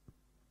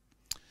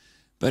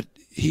 but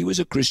he was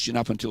a Christian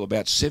up until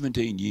about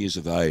 17 years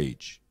of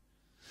age.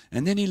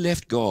 And then he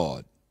left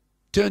God,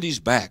 turned his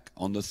back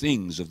on the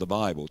things of the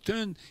Bible,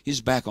 turned his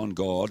back on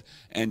God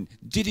and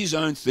did his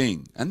own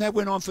thing. And that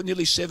went on for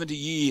nearly 70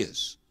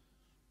 years.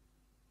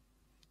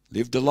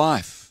 Lived a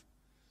life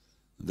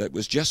that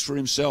was just for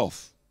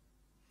himself.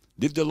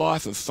 Lived a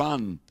life of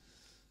fun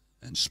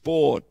and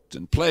sport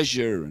and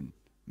pleasure and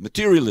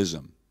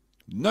materialism.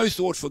 No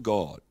thought for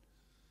God.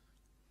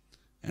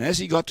 And as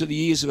he got to the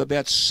years of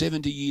about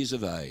 70 years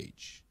of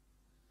age,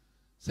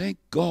 thank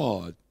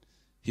God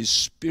his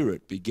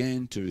spirit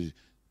began to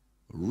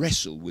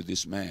wrestle with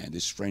this man,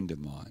 this friend of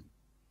mine.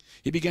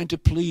 He began to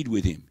plead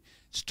with him.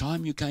 It's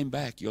time you came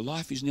back. Your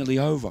life is nearly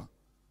over.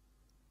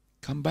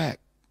 Come back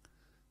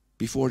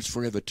before it's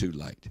forever too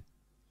late.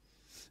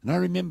 And I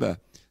remember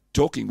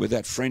talking with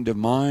that friend of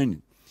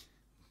mine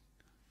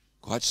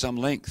quite some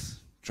length,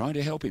 trying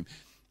to help him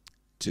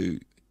to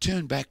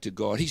turn back to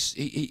God.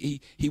 He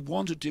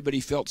wanted to, but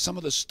he felt some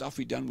of the stuff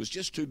he'd done was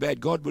just too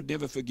bad. God would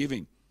never forgive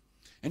him.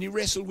 And he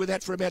wrestled with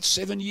that for about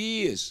 7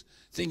 years,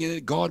 thinking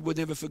that God would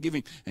never forgive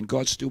him. And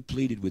God still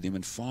pleaded with him.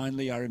 And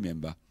finally, I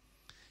remember,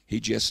 he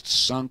just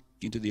sunk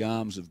into the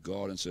arms of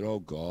God and said, oh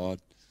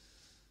God,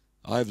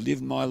 I've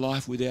lived my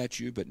life without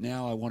you, but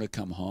now I want to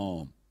come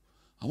home.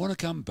 I want to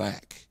come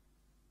back.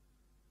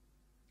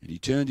 And he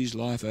turned his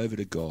life over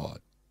to God.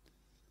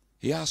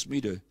 He asked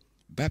me to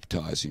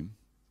baptize him.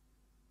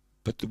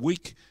 But the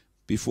week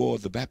before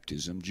the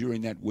baptism,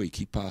 during that week,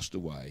 he passed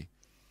away.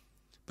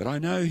 But I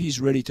know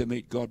he's ready to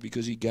meet God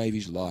because he gave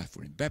his life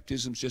for him.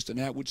 Baptism's just an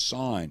outward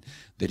sign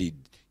that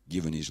he'd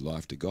given his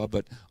life to God.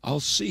 But I'll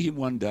see him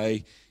one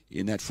day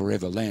in that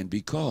forever land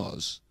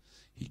because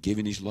he'd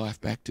given his life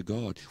back to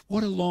God.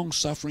 What a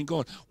long-suffering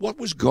God. What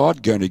was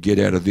God going to get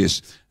out of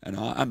this? And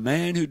a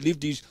man who'd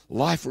lived his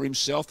life for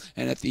himself,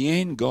 and at the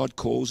end, God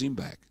calls him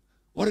back.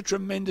 What a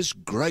tremendous,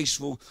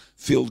 graceful,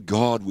 filled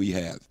God we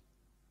have.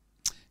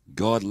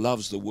 God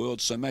loves the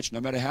world so much,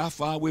 no matter how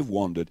far we've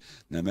wandered,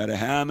 no matter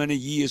how many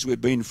years we've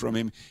been from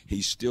him,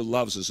 he still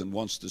loves us and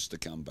wants us to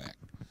come back.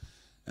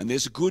 And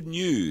there's good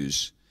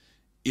news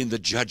in the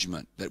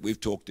judgment that we've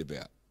talked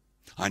about.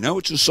 I know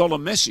it's a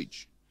solemn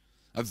message,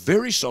 a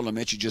very solemn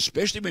message,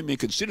 especially when we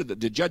consider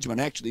that the judgment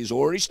actually has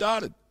already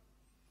started.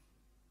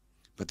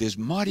 But there's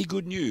mighty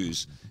good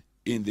news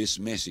in this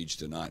message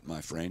tonight,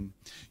 my friend.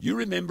 You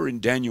remember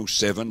in Daniel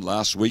 7,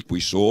 last week we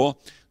saw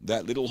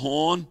that little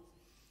horn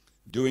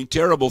doing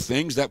terrible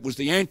things. That was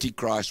the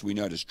Antichrist, we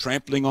noticed,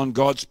 trampling on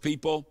God's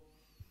people,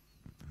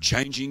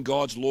 changing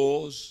God's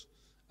laws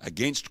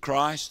against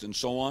Christ and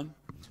so on.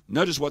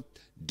 Notice what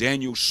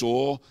Daniel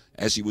saw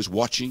as he was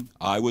watching.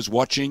 I was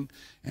watching,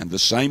 and the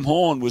same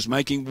horn was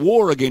making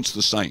war against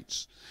the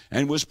saints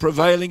and was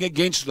prevailing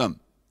against them,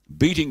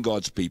 beating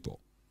God's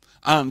people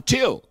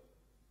until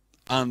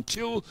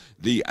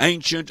the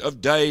Ancient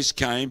of Days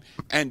came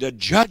and a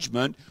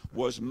judgment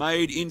was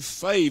made in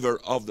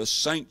favor of the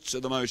saints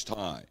of the Most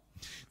High.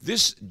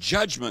 This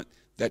judgment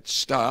that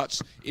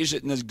starts is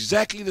in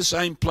exactly the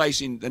same place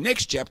in the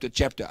next chapter,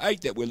 chapter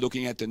 8, that we're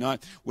looking at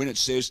tonight, when it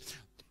says,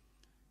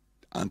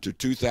 unto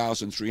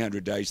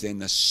 2,300 days, then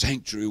the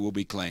sanctuary will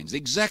be cleansed.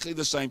 Exactly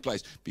the same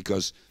place,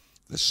 because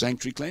the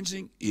sanctuary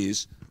cleansing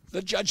is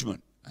the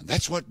judgment. And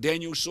that's what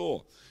Daniel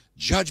saw.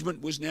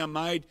 Judgment was now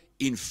made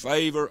in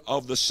favor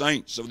of the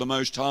saints of the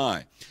Most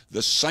High.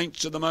 The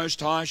saints of the Most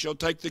High shall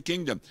take the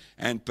kingdom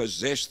and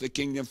possess the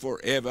kingdom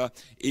forever,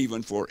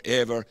 even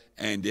forever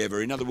and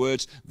ever. In other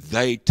words,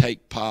 they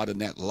take part in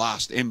that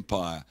last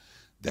empire,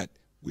 that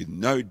with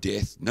no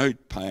death, no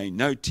pain,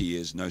 no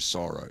tears, no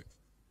sorrow.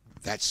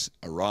 That's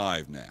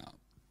arrived now.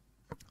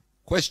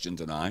 Question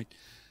tonight,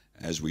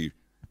 as we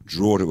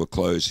draw to a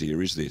close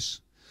here, is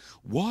this: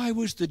 why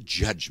was the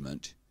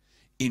judgment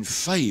in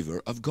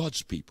favor of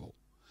God's people?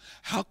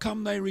 How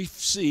come they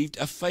received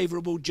a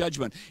favorable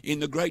judgment in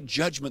the great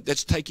judgment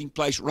that's taking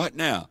place right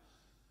now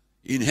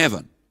in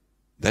heaven?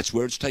 That's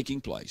where it's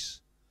taking place.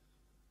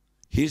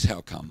 Here's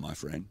how come, my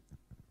friend.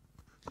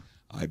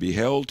 I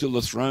beheld till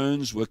the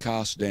thrones were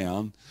cast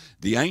down,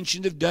 the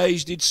Ancient of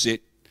Days did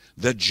sit,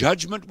 the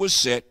judgment was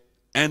set,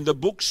 and the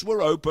books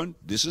were opened.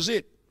 This is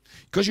it.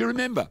 Because you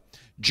remember,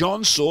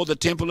 John saw the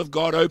temple of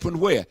God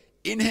opened where?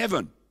 In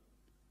heaven.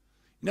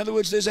 In other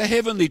words, there's a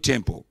heavenly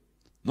temple.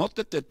 Not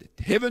that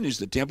heaven is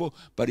the temple,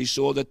 but he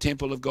saw the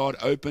temple of God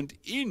opened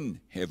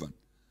in heaven.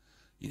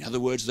 In other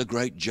words, the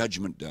great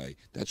judgment day.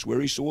 That's where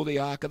he saw the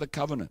Ark of the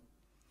Covenant.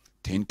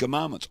 10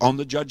 Commandments on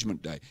the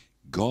judgment day.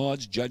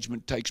 God's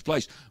judgment takes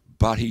place.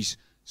 But he's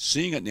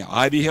seeing it now.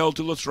 I beheld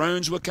till the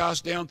thrones were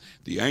cast down,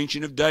 the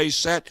Ancient of Days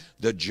sat,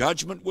 the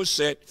judgment was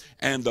set,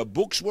 and the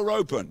books were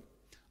opened.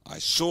 I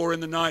saw in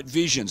the night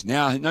visions.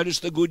 Now notice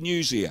the good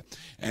news here.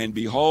 And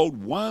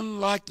behold, one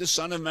like the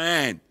Son of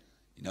Man.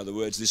 In other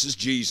words, this is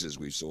Jesus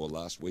we saw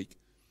last week.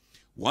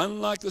 One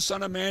like the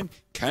Son of Man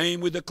came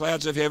with the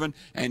clouds of heaven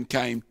and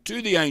came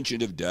to the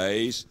Ancient of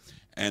Days,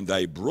 and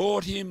they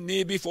brought him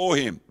near before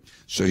him.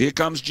 So here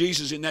comes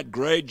Jesus in that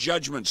great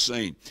judgment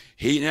scene.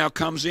 He now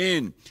comes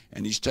in,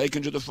 and he's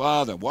taken to the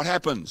Father. What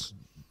happens?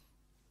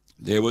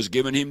 There was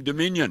given him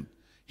dominion.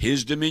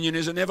 His dominion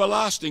is an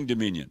everlasting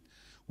dominion,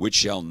 which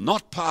shall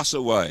not pass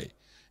away,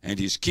 and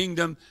his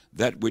kingdom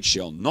that which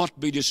shall not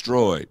be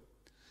destroyed.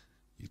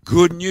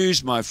 Good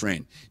news, my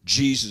friend.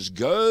 Jesus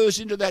goes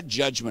into that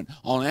judgment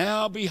on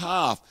our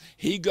behalf.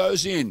 He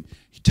goes in,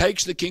 he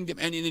takes the kingdom,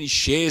 and then he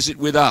shares it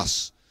with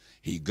us.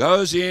 He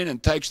goes in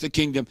and takes the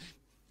kingdom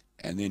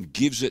and then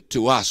gives it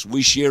to us.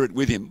 We share it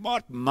with him.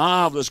 What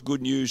marvelous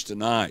good news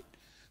tonight.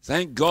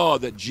 Thank God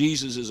that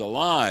Jesus is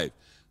alive,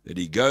 that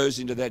he goes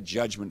into that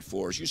judgment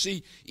for us. You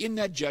see, in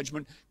that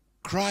judgment,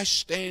 Christ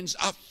stands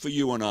up for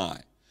you and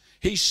I.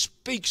 He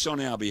speaks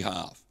on our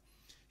behalf.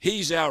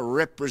 He's our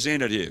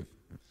representative.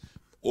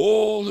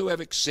 All who have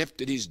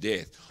accepted his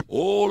death,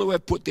 all who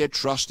have put their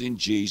trust in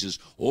Jesus,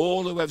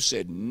 all who have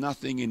said,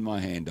 nothing in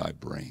my hand I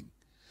bring.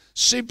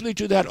 Simply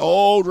to that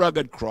old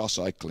rugged cross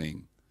I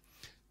cling.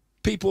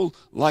 People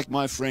like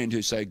my friend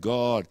who say,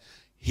 God,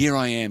 here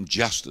I am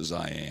just as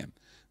I am.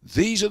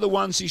 These are the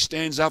ones he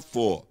stands up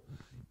for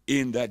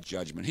in that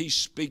judgment. He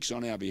speaks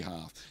on our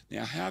behalf.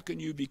 Now, how can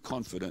you be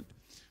confident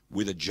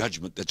with a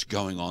judgment that's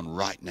going on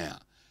right now?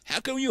 How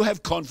can you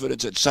have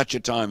confidence at such a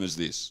time as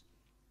this?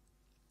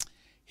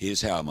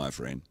 Here's how, my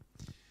friend.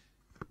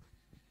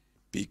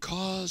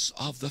 Because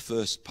of the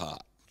first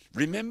part.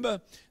 Remember,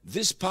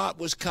 this part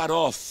was cut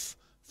off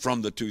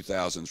from the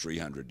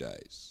 2,300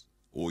 days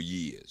or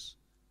years.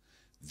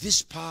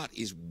 This part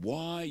is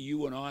why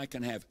you and I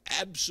can have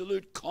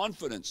absolute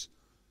confidence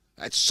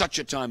at such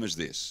a time as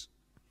this.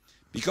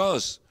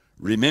 Because,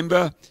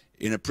 remember,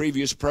 In a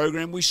previous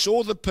program, we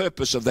saw the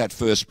purpose of that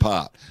first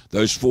part,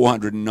 those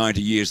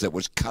 490 years that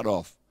was cut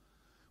off.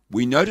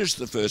 We noticed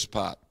the first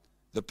part.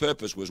 The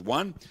purpose was,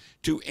 one,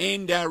 to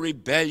end our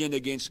rebellion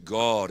against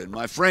God. And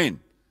my friend,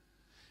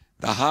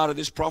 the heart of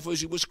this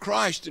prophecy was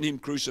Christ and him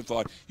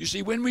crucified. You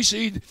see, when we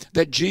see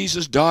that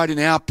Jesus died in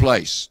our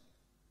place,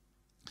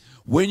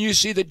 when you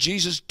see that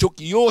Jesus took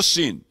your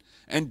sin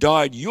and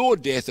died your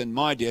death and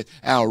my death,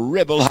 our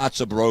rebel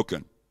hearts are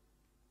broken.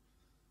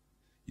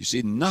 You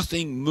see,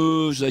 nothing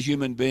moves a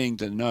human being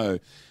to know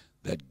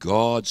that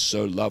God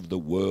so loved the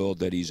world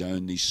that his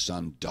only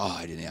Son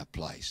died in our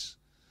place.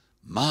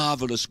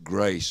 Marvelous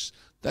grace.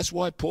 That's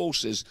why Paul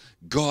says,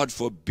 God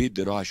forbid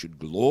that I should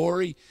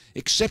glory,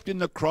 except in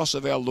the cross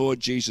of our Lord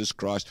Jesus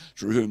Christ,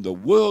 through whom the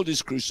world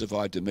is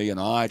crucified to me and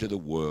I to the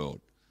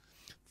world.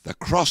 The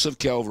cross of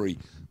Calvary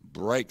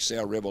breaks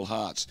our rebel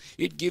hearts.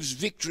 It gives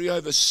victory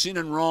over sin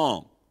and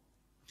wrong.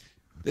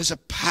 There's a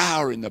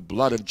power in the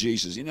blood of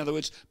Jesus. In other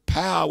words,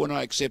 power when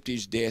I accept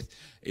his death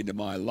into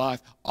my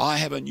life. I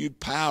have a new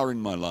power in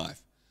my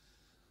life.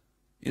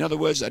 In other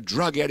words, a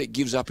drug addict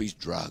gives up his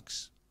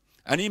drugs.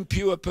 An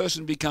impure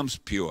person becomes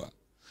pure.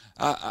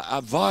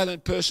 A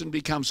violent person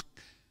becomes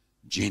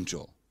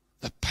gentle.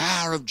 The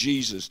power of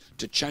Jesus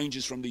to change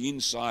us from the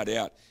inside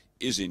out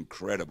is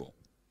incredible.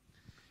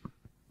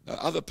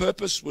 The other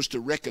purpose was to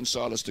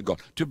reconcile us to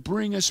God, to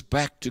bring us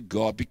back to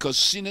God, because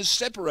sin has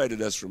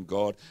separated us from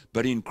God.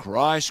 But in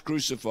Christ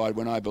crucified,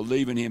 when I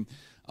believe in him,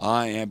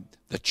 I am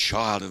the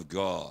child of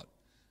God.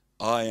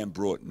 I am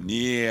brought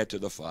near to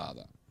the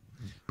Father.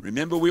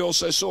 Remember, we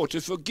also saw to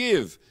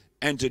forgive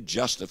and to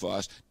justify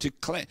us, to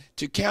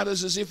count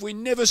us as if we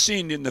never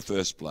sinned in the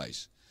first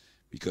place,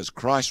 because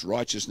Christ's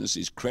righteousness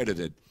is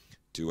credited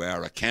to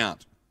our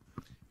account.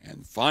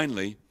 And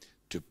finally,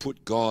 to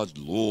put God's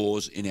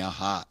laws in our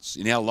hearts,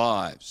 in our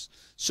lives,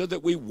 so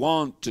that we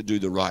want to do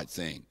the right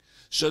thing,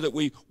 so that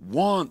we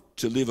want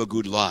to live a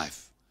good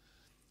life,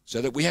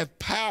 so that we have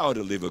power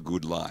to live a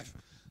good life.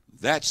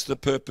 That's the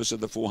purpose of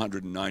the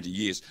 490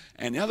 years.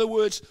 And in other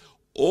words,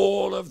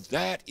 all of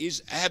that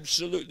is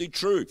absolutely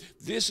true.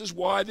 This is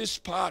why this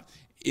part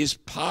is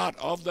part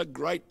of the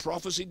great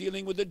prophecy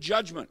dealing with the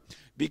judgment,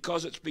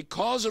 because it's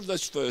because of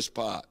this first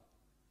part,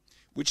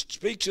 which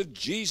speaks of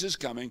Jesus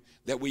coming,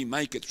 that we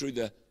make it through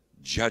the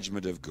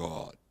judgment of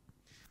God.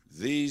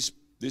 This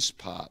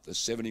part, the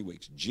 70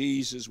 weeks,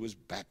 Jesus was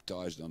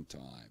baptized on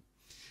time.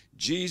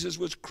 Jesus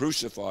was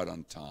crucified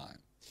on time.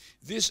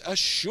 This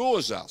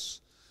assures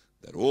us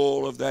that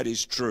all of that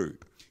is true.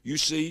 You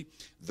see,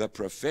 the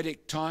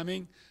prophetic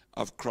timing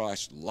of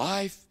Christ's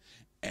life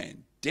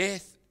and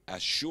death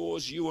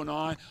assures you and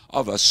I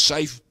of a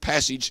safe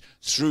passage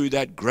through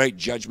that great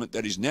judgment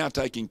that is now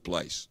taking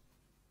place.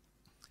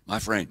 My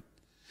friend,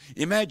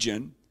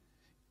 imagine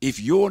if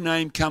your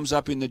name comes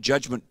up in the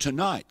judgment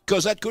tonight,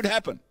 because that could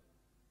happen.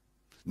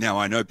 Now,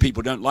 I know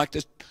people don't like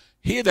to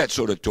hear that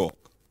sort of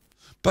talk,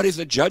 but if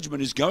the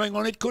judgment is going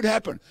on, it could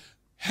happen.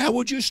 How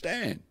would you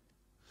stand?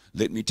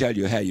 Let me tell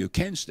you how you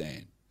can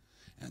stand.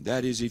 And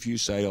that is if you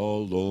say, oh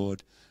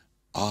Lord,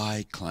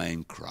 I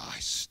claim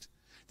Christ.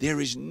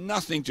 There is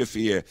nothing to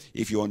fear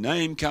if your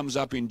name comes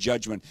up in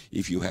judgment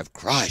if you have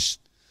Christ,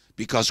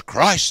 because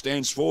Christ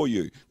stands for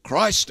you.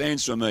 Christ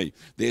stands for me.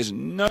 There's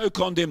no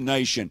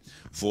condemnation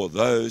for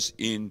those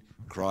in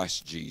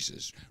Christ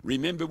Jesus.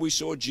 Remember, we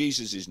saw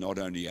Jesus is not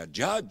only our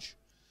judge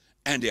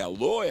and our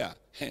lawyer.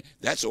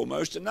 That's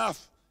almost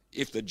enough.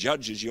 If the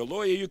judge is your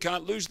lawyer, you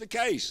can't lose the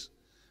case.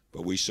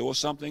 But we saw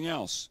something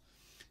else.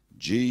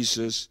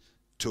 Jesus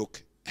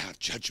took our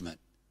judgment.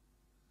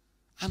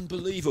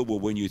 Unbelievable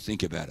when you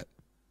think about it.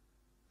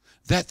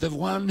 That the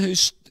one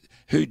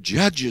who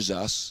judges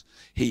us,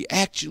 he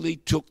actually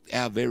took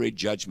our very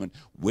judgment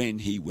when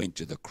he went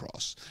to the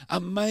cross.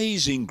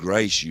 Amazing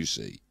grace, you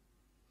see.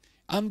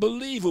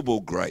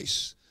 Unbelievable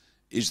grace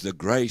is the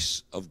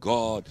grace of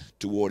God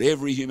toward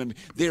every human being.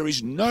 There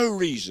is no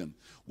reason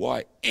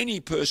why any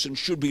person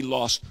should be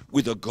lost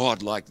with a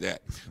God like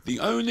that. The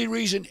only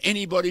reason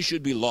anybody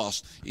should be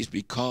lost is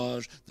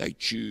because they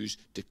choose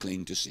to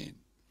cling to sin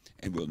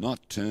and will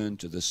not turn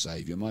to the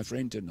Savior. My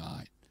friend,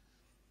 tonight,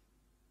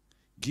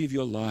 give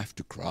your life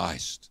to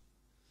Christ.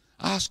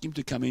 Ask him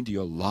to come into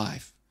your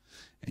life,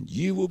 and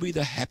you will be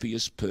the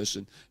happiest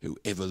person who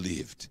ever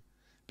lived,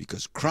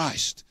 because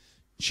Christ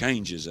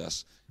changes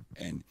us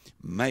and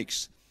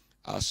makes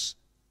us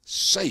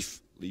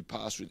safely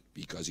pass with,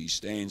 because he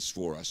stands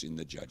for us in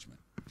the judgment.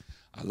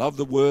 I love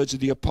the words of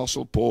the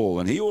Apostle Paul,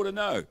 and he ought to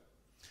know,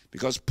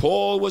 because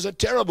Paul was a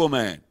terrible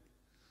man.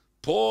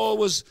 Paul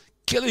was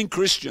killing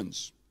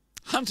Christians,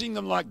 hunting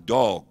them like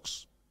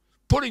dogs,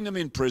 putting them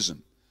in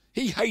prison.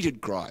 He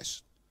hated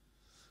Christ.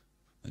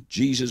 And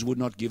Jesus would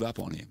not give up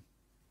on him.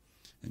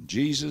 And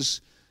Jesus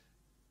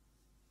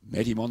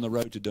met him on the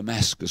road to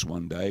Damascus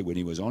one day when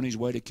he was on his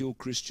way to kill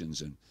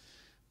Christians, and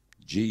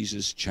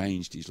Jesus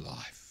changed his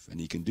life. And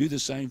he can do the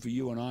same for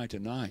you and I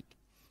tonight.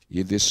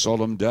 In this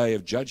solemn day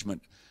of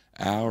judgment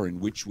hour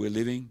in which we're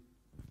living,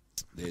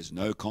 there's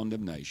no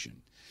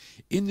condemnation.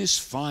 In this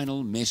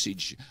final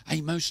message,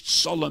 a most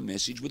solemn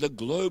message with a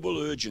global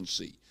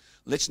urgency,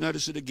 Let's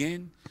notice it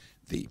again.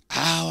 The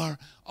hour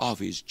of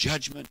his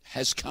judgment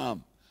has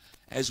come.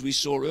 As we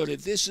saw earlier,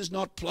 this is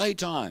not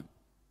playtime.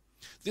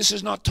 This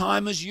is not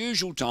time as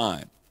usual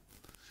time.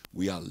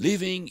 We are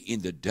living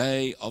in the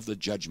day of the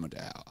judgment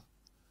hour,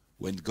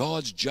 when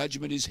God's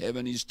judgment in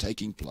heaven is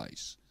taking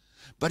place.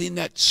 But in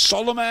that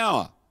solemn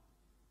hour,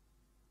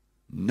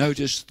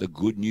 notice the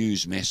good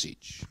news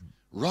message.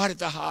 Right at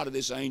the heart of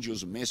this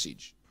angel's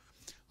message.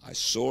 I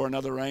saw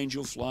another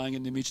angel flying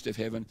in the midst of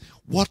heaven.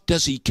 What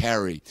does he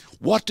carry?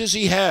 What does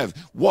he have?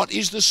 What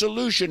is the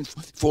solution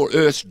for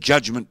earth's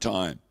judgment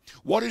time?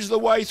 What is the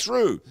way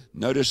through?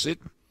 Notice it.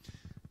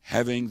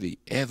 Having the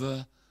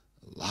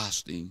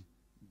everlasting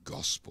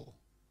gospel.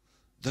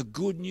 The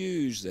good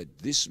news that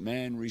this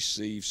man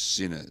receives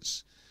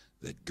sinners.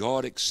 That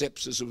God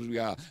accepts us as we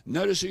are.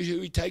 Notice who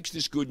he takes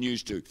this good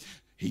news to.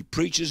 He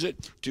preaches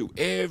it to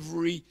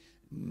every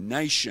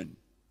nation,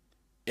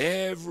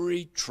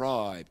 every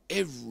tribe,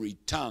 every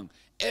tongue,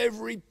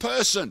 every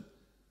person.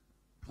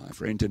 My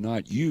friend,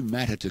 tonight you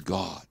matter to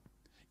God.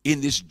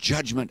 In this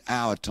judgment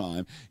hour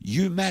time,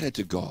 you matter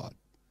to God.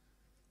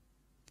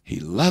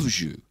 He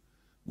loves you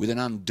with an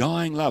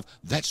undying love.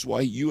 That's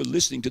why you are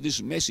listening to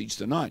this message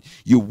tonight.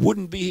 You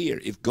wouldn't be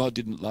here if God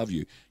didn't love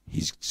you.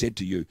 He's said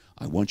to you,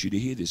 I want you to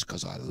hear this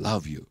because I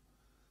love you.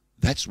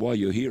 That's why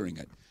you're hearing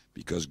it.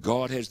 Because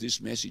God has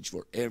this message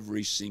for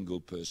every single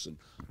person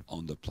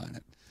on the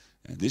planet.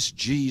 And this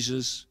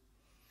Jesus,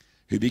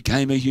 who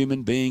became a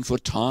human being for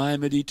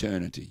time and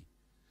eternity,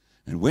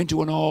 and went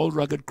to an old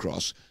rugged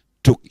cross,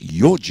 took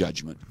your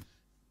judgment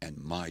and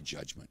my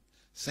judgment.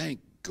 Thank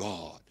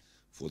God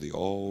for the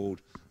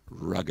old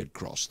rugged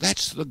cross.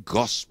 That's the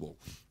gospel.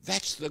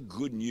 That's the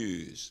good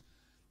news.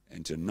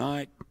 And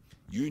tonight,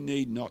 you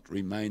need not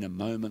remain a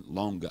moment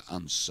longer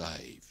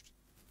unsaved.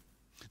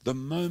 The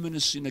moment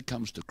a sinner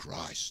comes to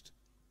Christ,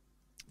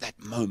 that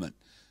moment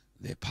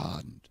they're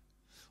pardoned.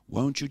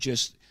 Won't you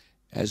just,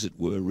 as it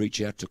were,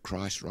 reach out to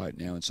Christ right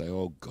now and say,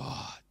 oh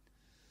God,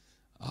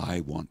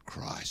 I want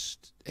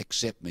Christ.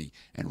 Accept me.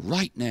 And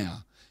right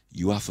now,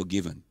 you are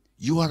forgiven.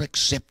 You are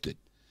accepted.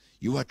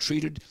 You are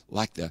treated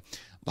like the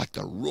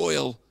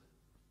royal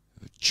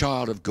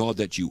child of God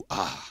that you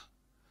are.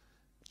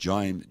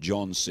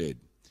 John said,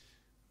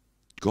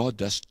 God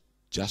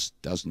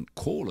just doesn't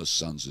call us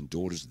sons and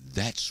daughters.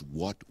 That's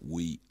what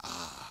we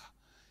are,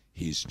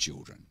 his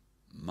children.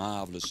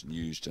 Marvelous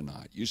news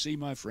tonight. You see,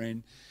 my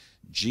friend,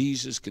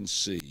 Jesus can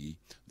see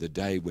the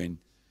day when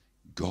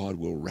God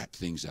will wrap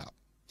things up.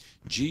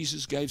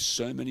 Jesus gave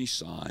so many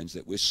signs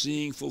that we're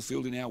seeing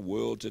fulfilled in our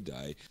world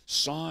today,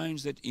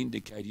 signs that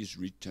indicate his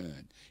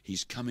return.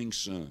 He's coming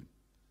soon.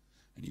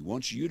 And he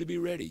wants you to be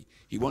ready.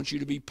 He wants you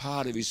to be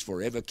part of his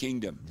forever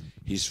kingdom,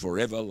 his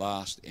forever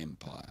last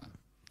empire.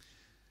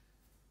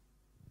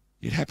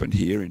 It happened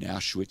here in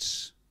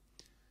Auschwitz.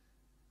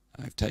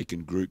 I've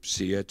taken groups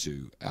here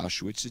to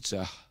Auschwitz. It's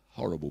a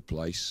horrible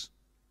place,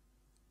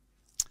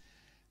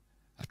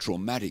 a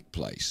traumatic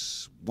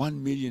place.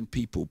 1 million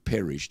people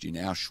perished in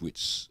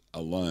Auschwitz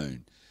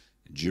alone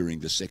during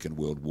the Second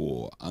World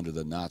War under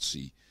the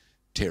Nazi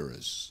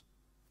terrors.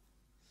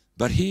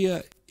 But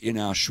here in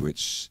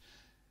Auschwitz,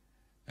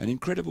 an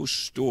incredible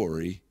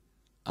story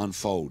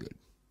unfolded.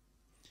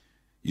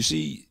 You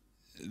see,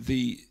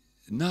 the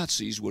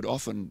Nazis would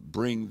often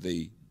bring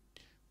the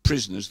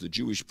prisoners, the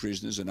Jewish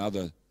prisoners and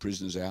other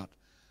prisoners out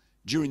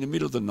during the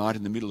middle of the night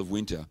in the middle of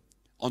winter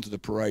onto the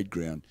parade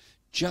ground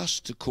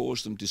just to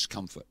cause them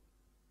discomfort.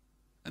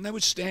 And they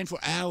would stand for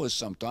hours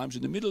sometimes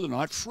in the middle of the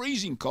night,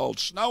 freezing cold,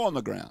 snow on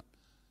the ground.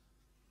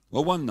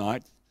 Well, one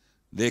night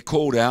they're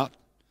called out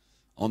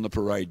on the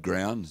parade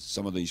ground,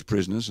 some of these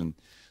prisoners, and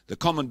the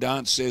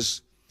commandant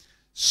says,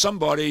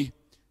 somebody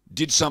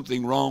did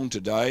something wrong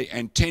today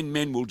and 10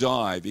 men will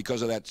die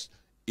because of that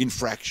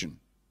infraction,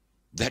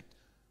 that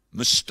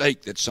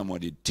mistake that someone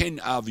did. 10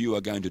 of you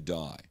are going to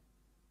die.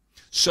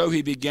 So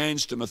he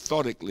begins to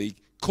methodically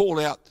call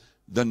out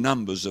the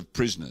numbers of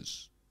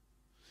prisoners.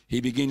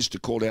 He begins to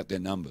call out their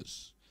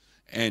numbers.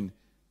 And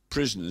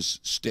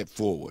prisoners step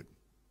forward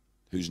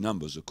whose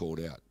numbers are called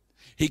out.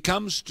 He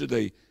comes to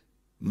the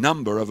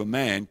number of a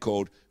man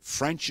called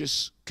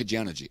Francis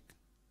Kajanagic.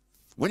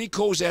 When he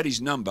calls out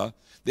his number,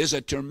 there's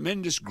a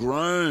tremendous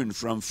groan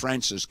from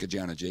Francis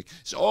Kajanagic. He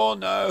says, oh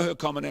no, Herr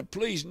Commandant,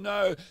 please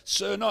no,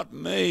 sir, not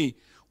me.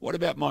 What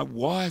about my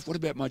wife? What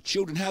about my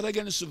children? How are they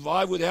going to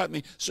survive without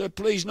me? Sir,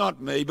 please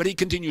not me. But he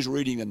continues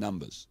reading the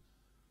numbers.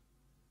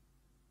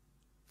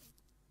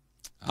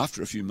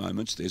 After a few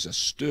moments, there's a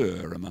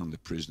stir among the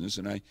prisoners,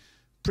 and a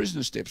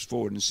prisoner steps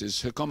forward and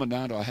says, Herr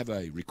Commandant, I have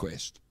a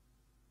request.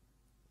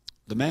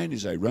 The man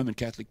is a Roman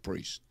Catholic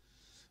priest,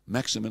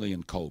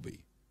 Maximilian Kolbe.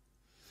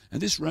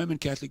 And this Roman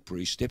Catholic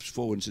priest steps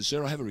forward and says,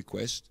 sir, I have a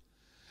request.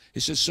 He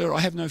says, sir, I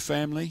have no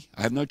family,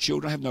 I have no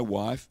children, I have no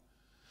wife.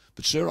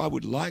 But, sir, I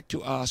would like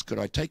to ask, could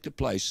I take the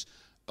place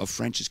of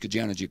Francis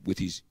Kajanagic with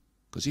his,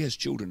 because he has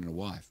children and a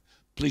wife.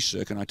 Please,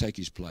 sir, can I take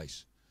his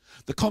place?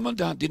 The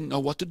commandant didn't know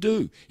what to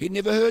do. He'd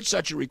never heard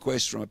such a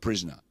request from a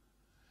prisoner.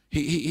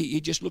 He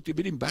just looked a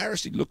bit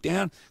embarrassed. He looked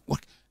down.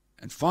 What?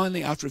 And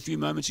finally, after a few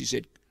moments, he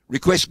said,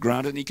 request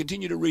granted, and he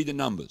continued to read the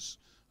numbers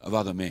of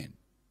other men.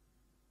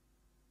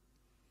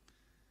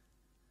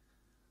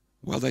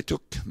 Well, they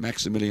took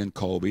Maximilian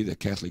Kolbe, the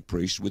Catholic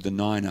priest, with the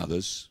 9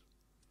 others,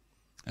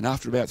 and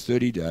after about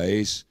 30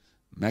 days,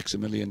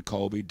 Maximilian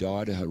Kolbe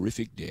died a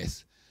horrific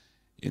death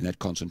in that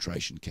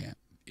concentration camp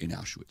in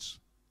Auschwitz.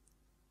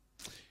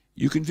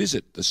 You can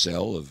visit the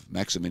cell of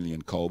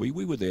Maximilian Kolbe.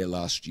 We were there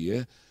last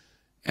year,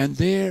 and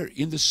there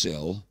in the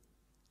cell,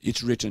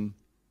 it's written,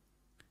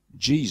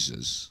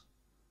 Jesus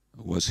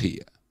was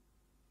here.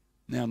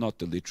 Now, not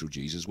the literal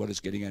Jesus, what it's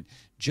getting at,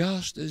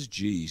 just as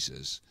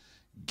Jesus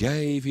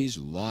gave his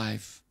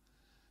life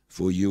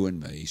for you and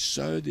me,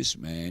 so this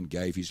man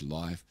gave his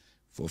life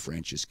for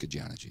Franciszek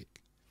Janacic.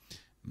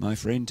 My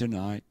friend,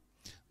 tonight,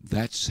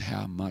 that's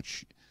how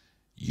much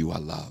you are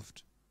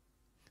loved.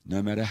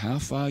 No matter how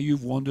far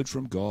you've wandered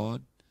from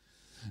God,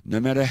 no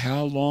matter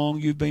how long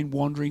you've been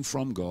wandering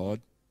from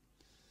God,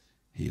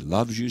 he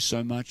loves you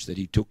so much that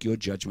he took your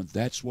judgment.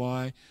 That's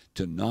why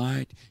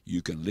tonight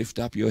you can lift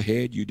up your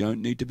head. You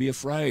don't need to be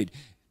afraid,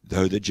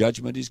 though the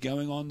judgment is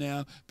going on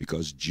now,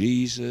 because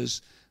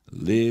Jesus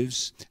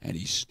lives and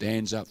he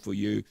stands up for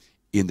you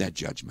in that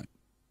judgment.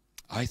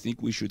 I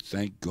think we should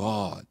thank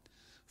God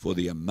for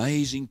the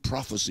amazing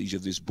prophecies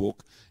of this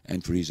book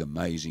and for his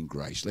amazing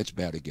grace. Let's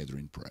bow together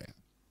in prayer.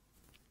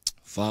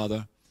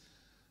 Father,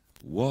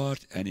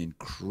 what an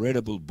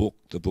incredible book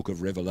the book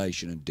of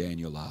Revelation and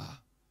Daniel are.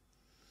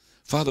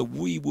 Father,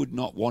 we would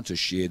not want to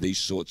share these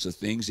sorts of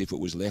things if it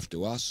was left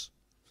to us,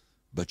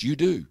 but you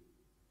do.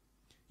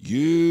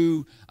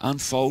 You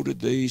unfolded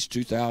these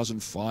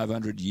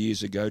 2,500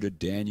 years ago to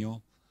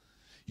Daniel.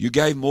 You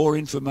gave more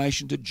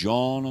information to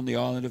John on the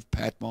island of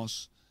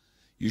Patmos.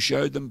 You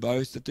showed them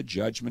both that the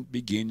judgment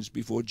begins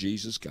before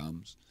Jesus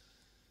comes.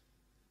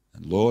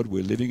 And Lord,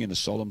 we're living in a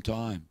solemn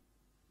time.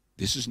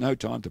 This is no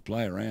time to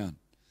play around.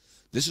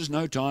 This is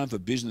no time for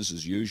business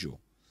as usual.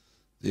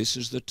 This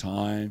is the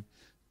time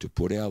to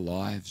put our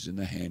lives in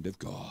the hand of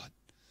God.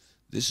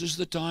 This is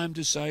the time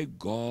to say,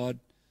 God,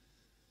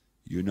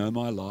 you know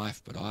my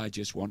life, but I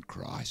just want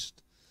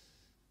Christ.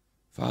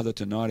 Father,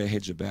 tonight our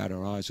heads are bowed,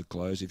 our eyes are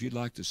closed. If you'd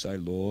like to say,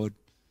 Lord,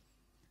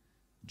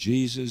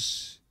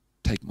 Jesus,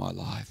 take my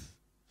life.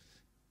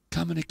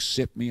 Come and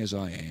accept me as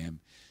I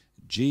am.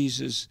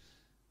 Jesus,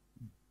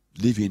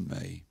 live in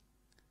me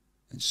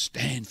and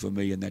stand for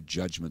me in that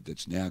judgment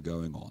that's now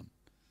going on.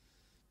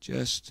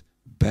 Just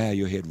bow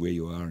your head where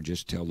you are and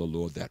just tell the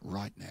Lord that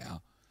right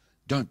now.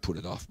 Don't put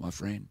it off, my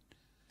friend.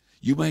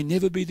 You may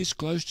never be this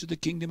close to the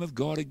kingdom of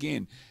God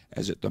again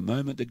as at the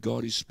moment that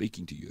God is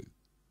speaking to you.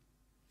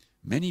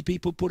 Many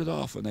people put it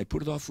off, and they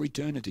put it off for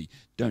eternity.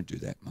 Don't do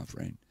that, my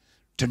friend.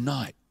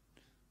 Tonight,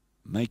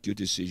 make your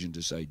decision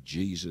to say,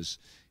 Jesus,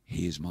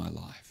 here's my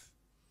life.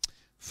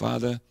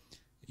 Father,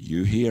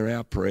 you hear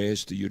our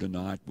prayers to you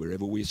tonight,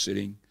 wherever we're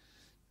sitting.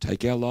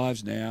 Take our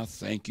lives now.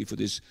 Thank you for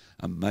this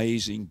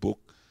amazing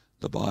book,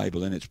 the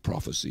Bible and its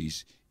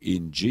prophecies.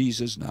 In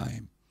Jesus'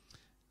 name,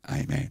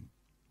 amen.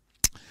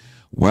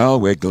 Well,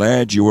 we're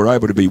glad you were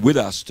able to be with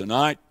us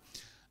tonight.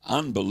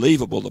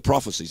 Unbelievable, the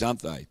prophecies, aren't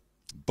they?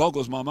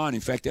 Boggles my mind.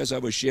 In fact, as I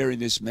was sharing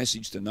this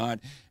message tonight,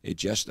 it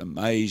just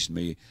amazed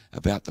me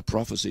about the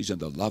prophecies and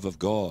the love of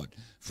God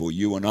for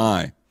you and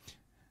I,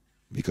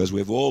 because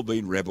we've all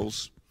been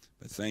rebels,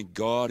 but thank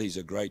God he's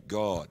a great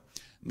God.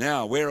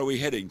 Now, where are we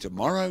heading?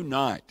 Tomorrow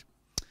night,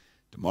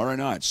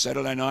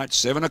 Saturday night,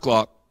 7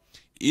 o'clock,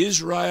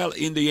 Israel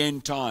in the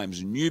End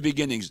Times, New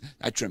Beginnings,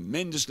 a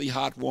tremendously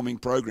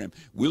heartwarming program.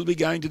 We'll be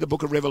going to the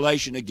book of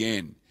Revelation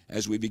again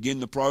as we begin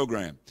the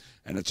program.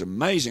 And it's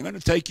amazing. I'm going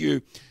to take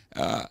you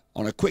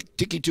on a quick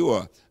tiki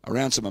tour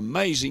around some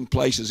amazing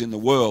places in the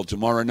world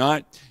tomorrow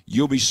night.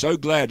 You'll be so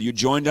glad you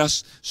joined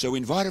us. So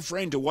invite a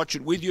friend to watch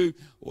it with you,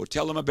 or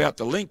tell them about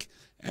the link,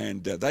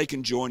 and they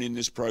can join in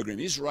this program,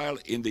 Israel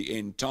in the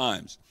End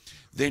Times.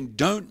 Then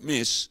don't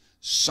miss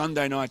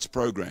Sunday night's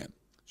program.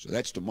 So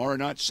that's tomorrow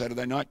night,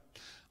 Saturday night.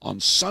 On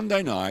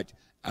Sunday night,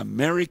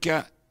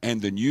 America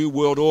and the New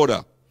World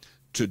Order.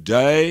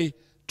 Today,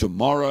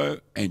 tomorrow,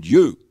 and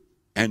you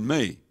and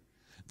me.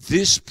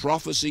 This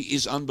prophecy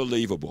is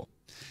unbelievable.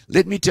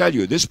 Let me tell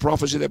you, this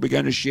prophecy that we're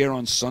going to share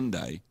on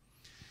Sunday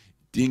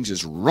brings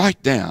us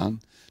right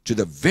down to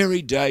the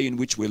very day in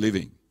which we're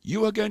living.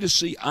 You are going to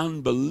see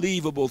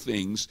unbelievable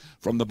things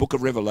from the book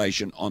of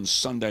Revelation on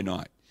Sunday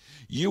night.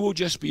 You will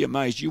just be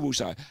amazed. You will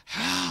say,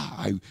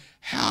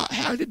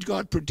 how did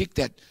God predict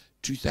that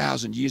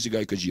 2,000 years ago?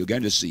 Because you're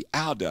going to see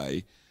our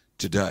day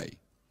today.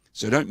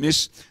 So don't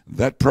miss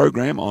that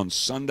program on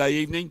Sunday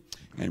evening,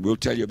 and we'll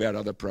tell you about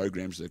other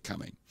programs that are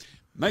coming.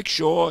 Make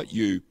sure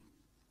you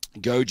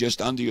go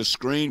just under your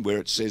screen where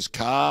it says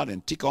card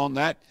and tick on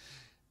that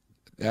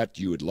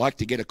you would like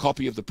to get a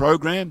copy of the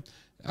program,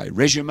 a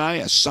resume,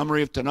 a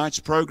summary of tonight's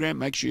program.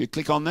 Make sure you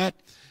click on that,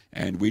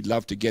 and we'd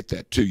love to get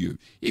that to you.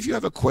 If you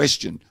have a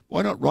question,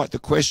 why not write the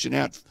question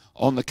out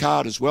on the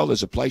card as well?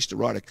 There's a place to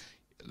write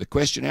the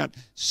question out.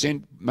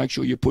 Make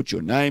sure you put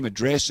your name,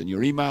 address, and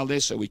your email there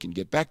so we can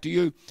get back to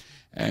you,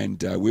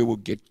 and we will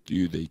get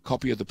you the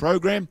copy of the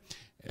program.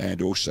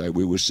 And also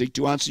we will seek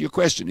to answer your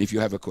question if you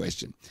have a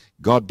question.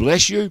 God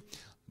bless you.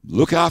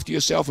 Look after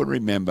yourself, and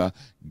remember,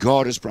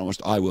 God has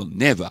promised, I will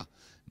never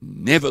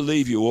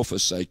leave you or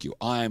forsake you.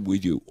 I am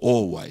with you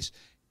always,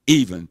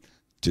 even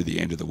to the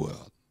end of the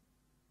world.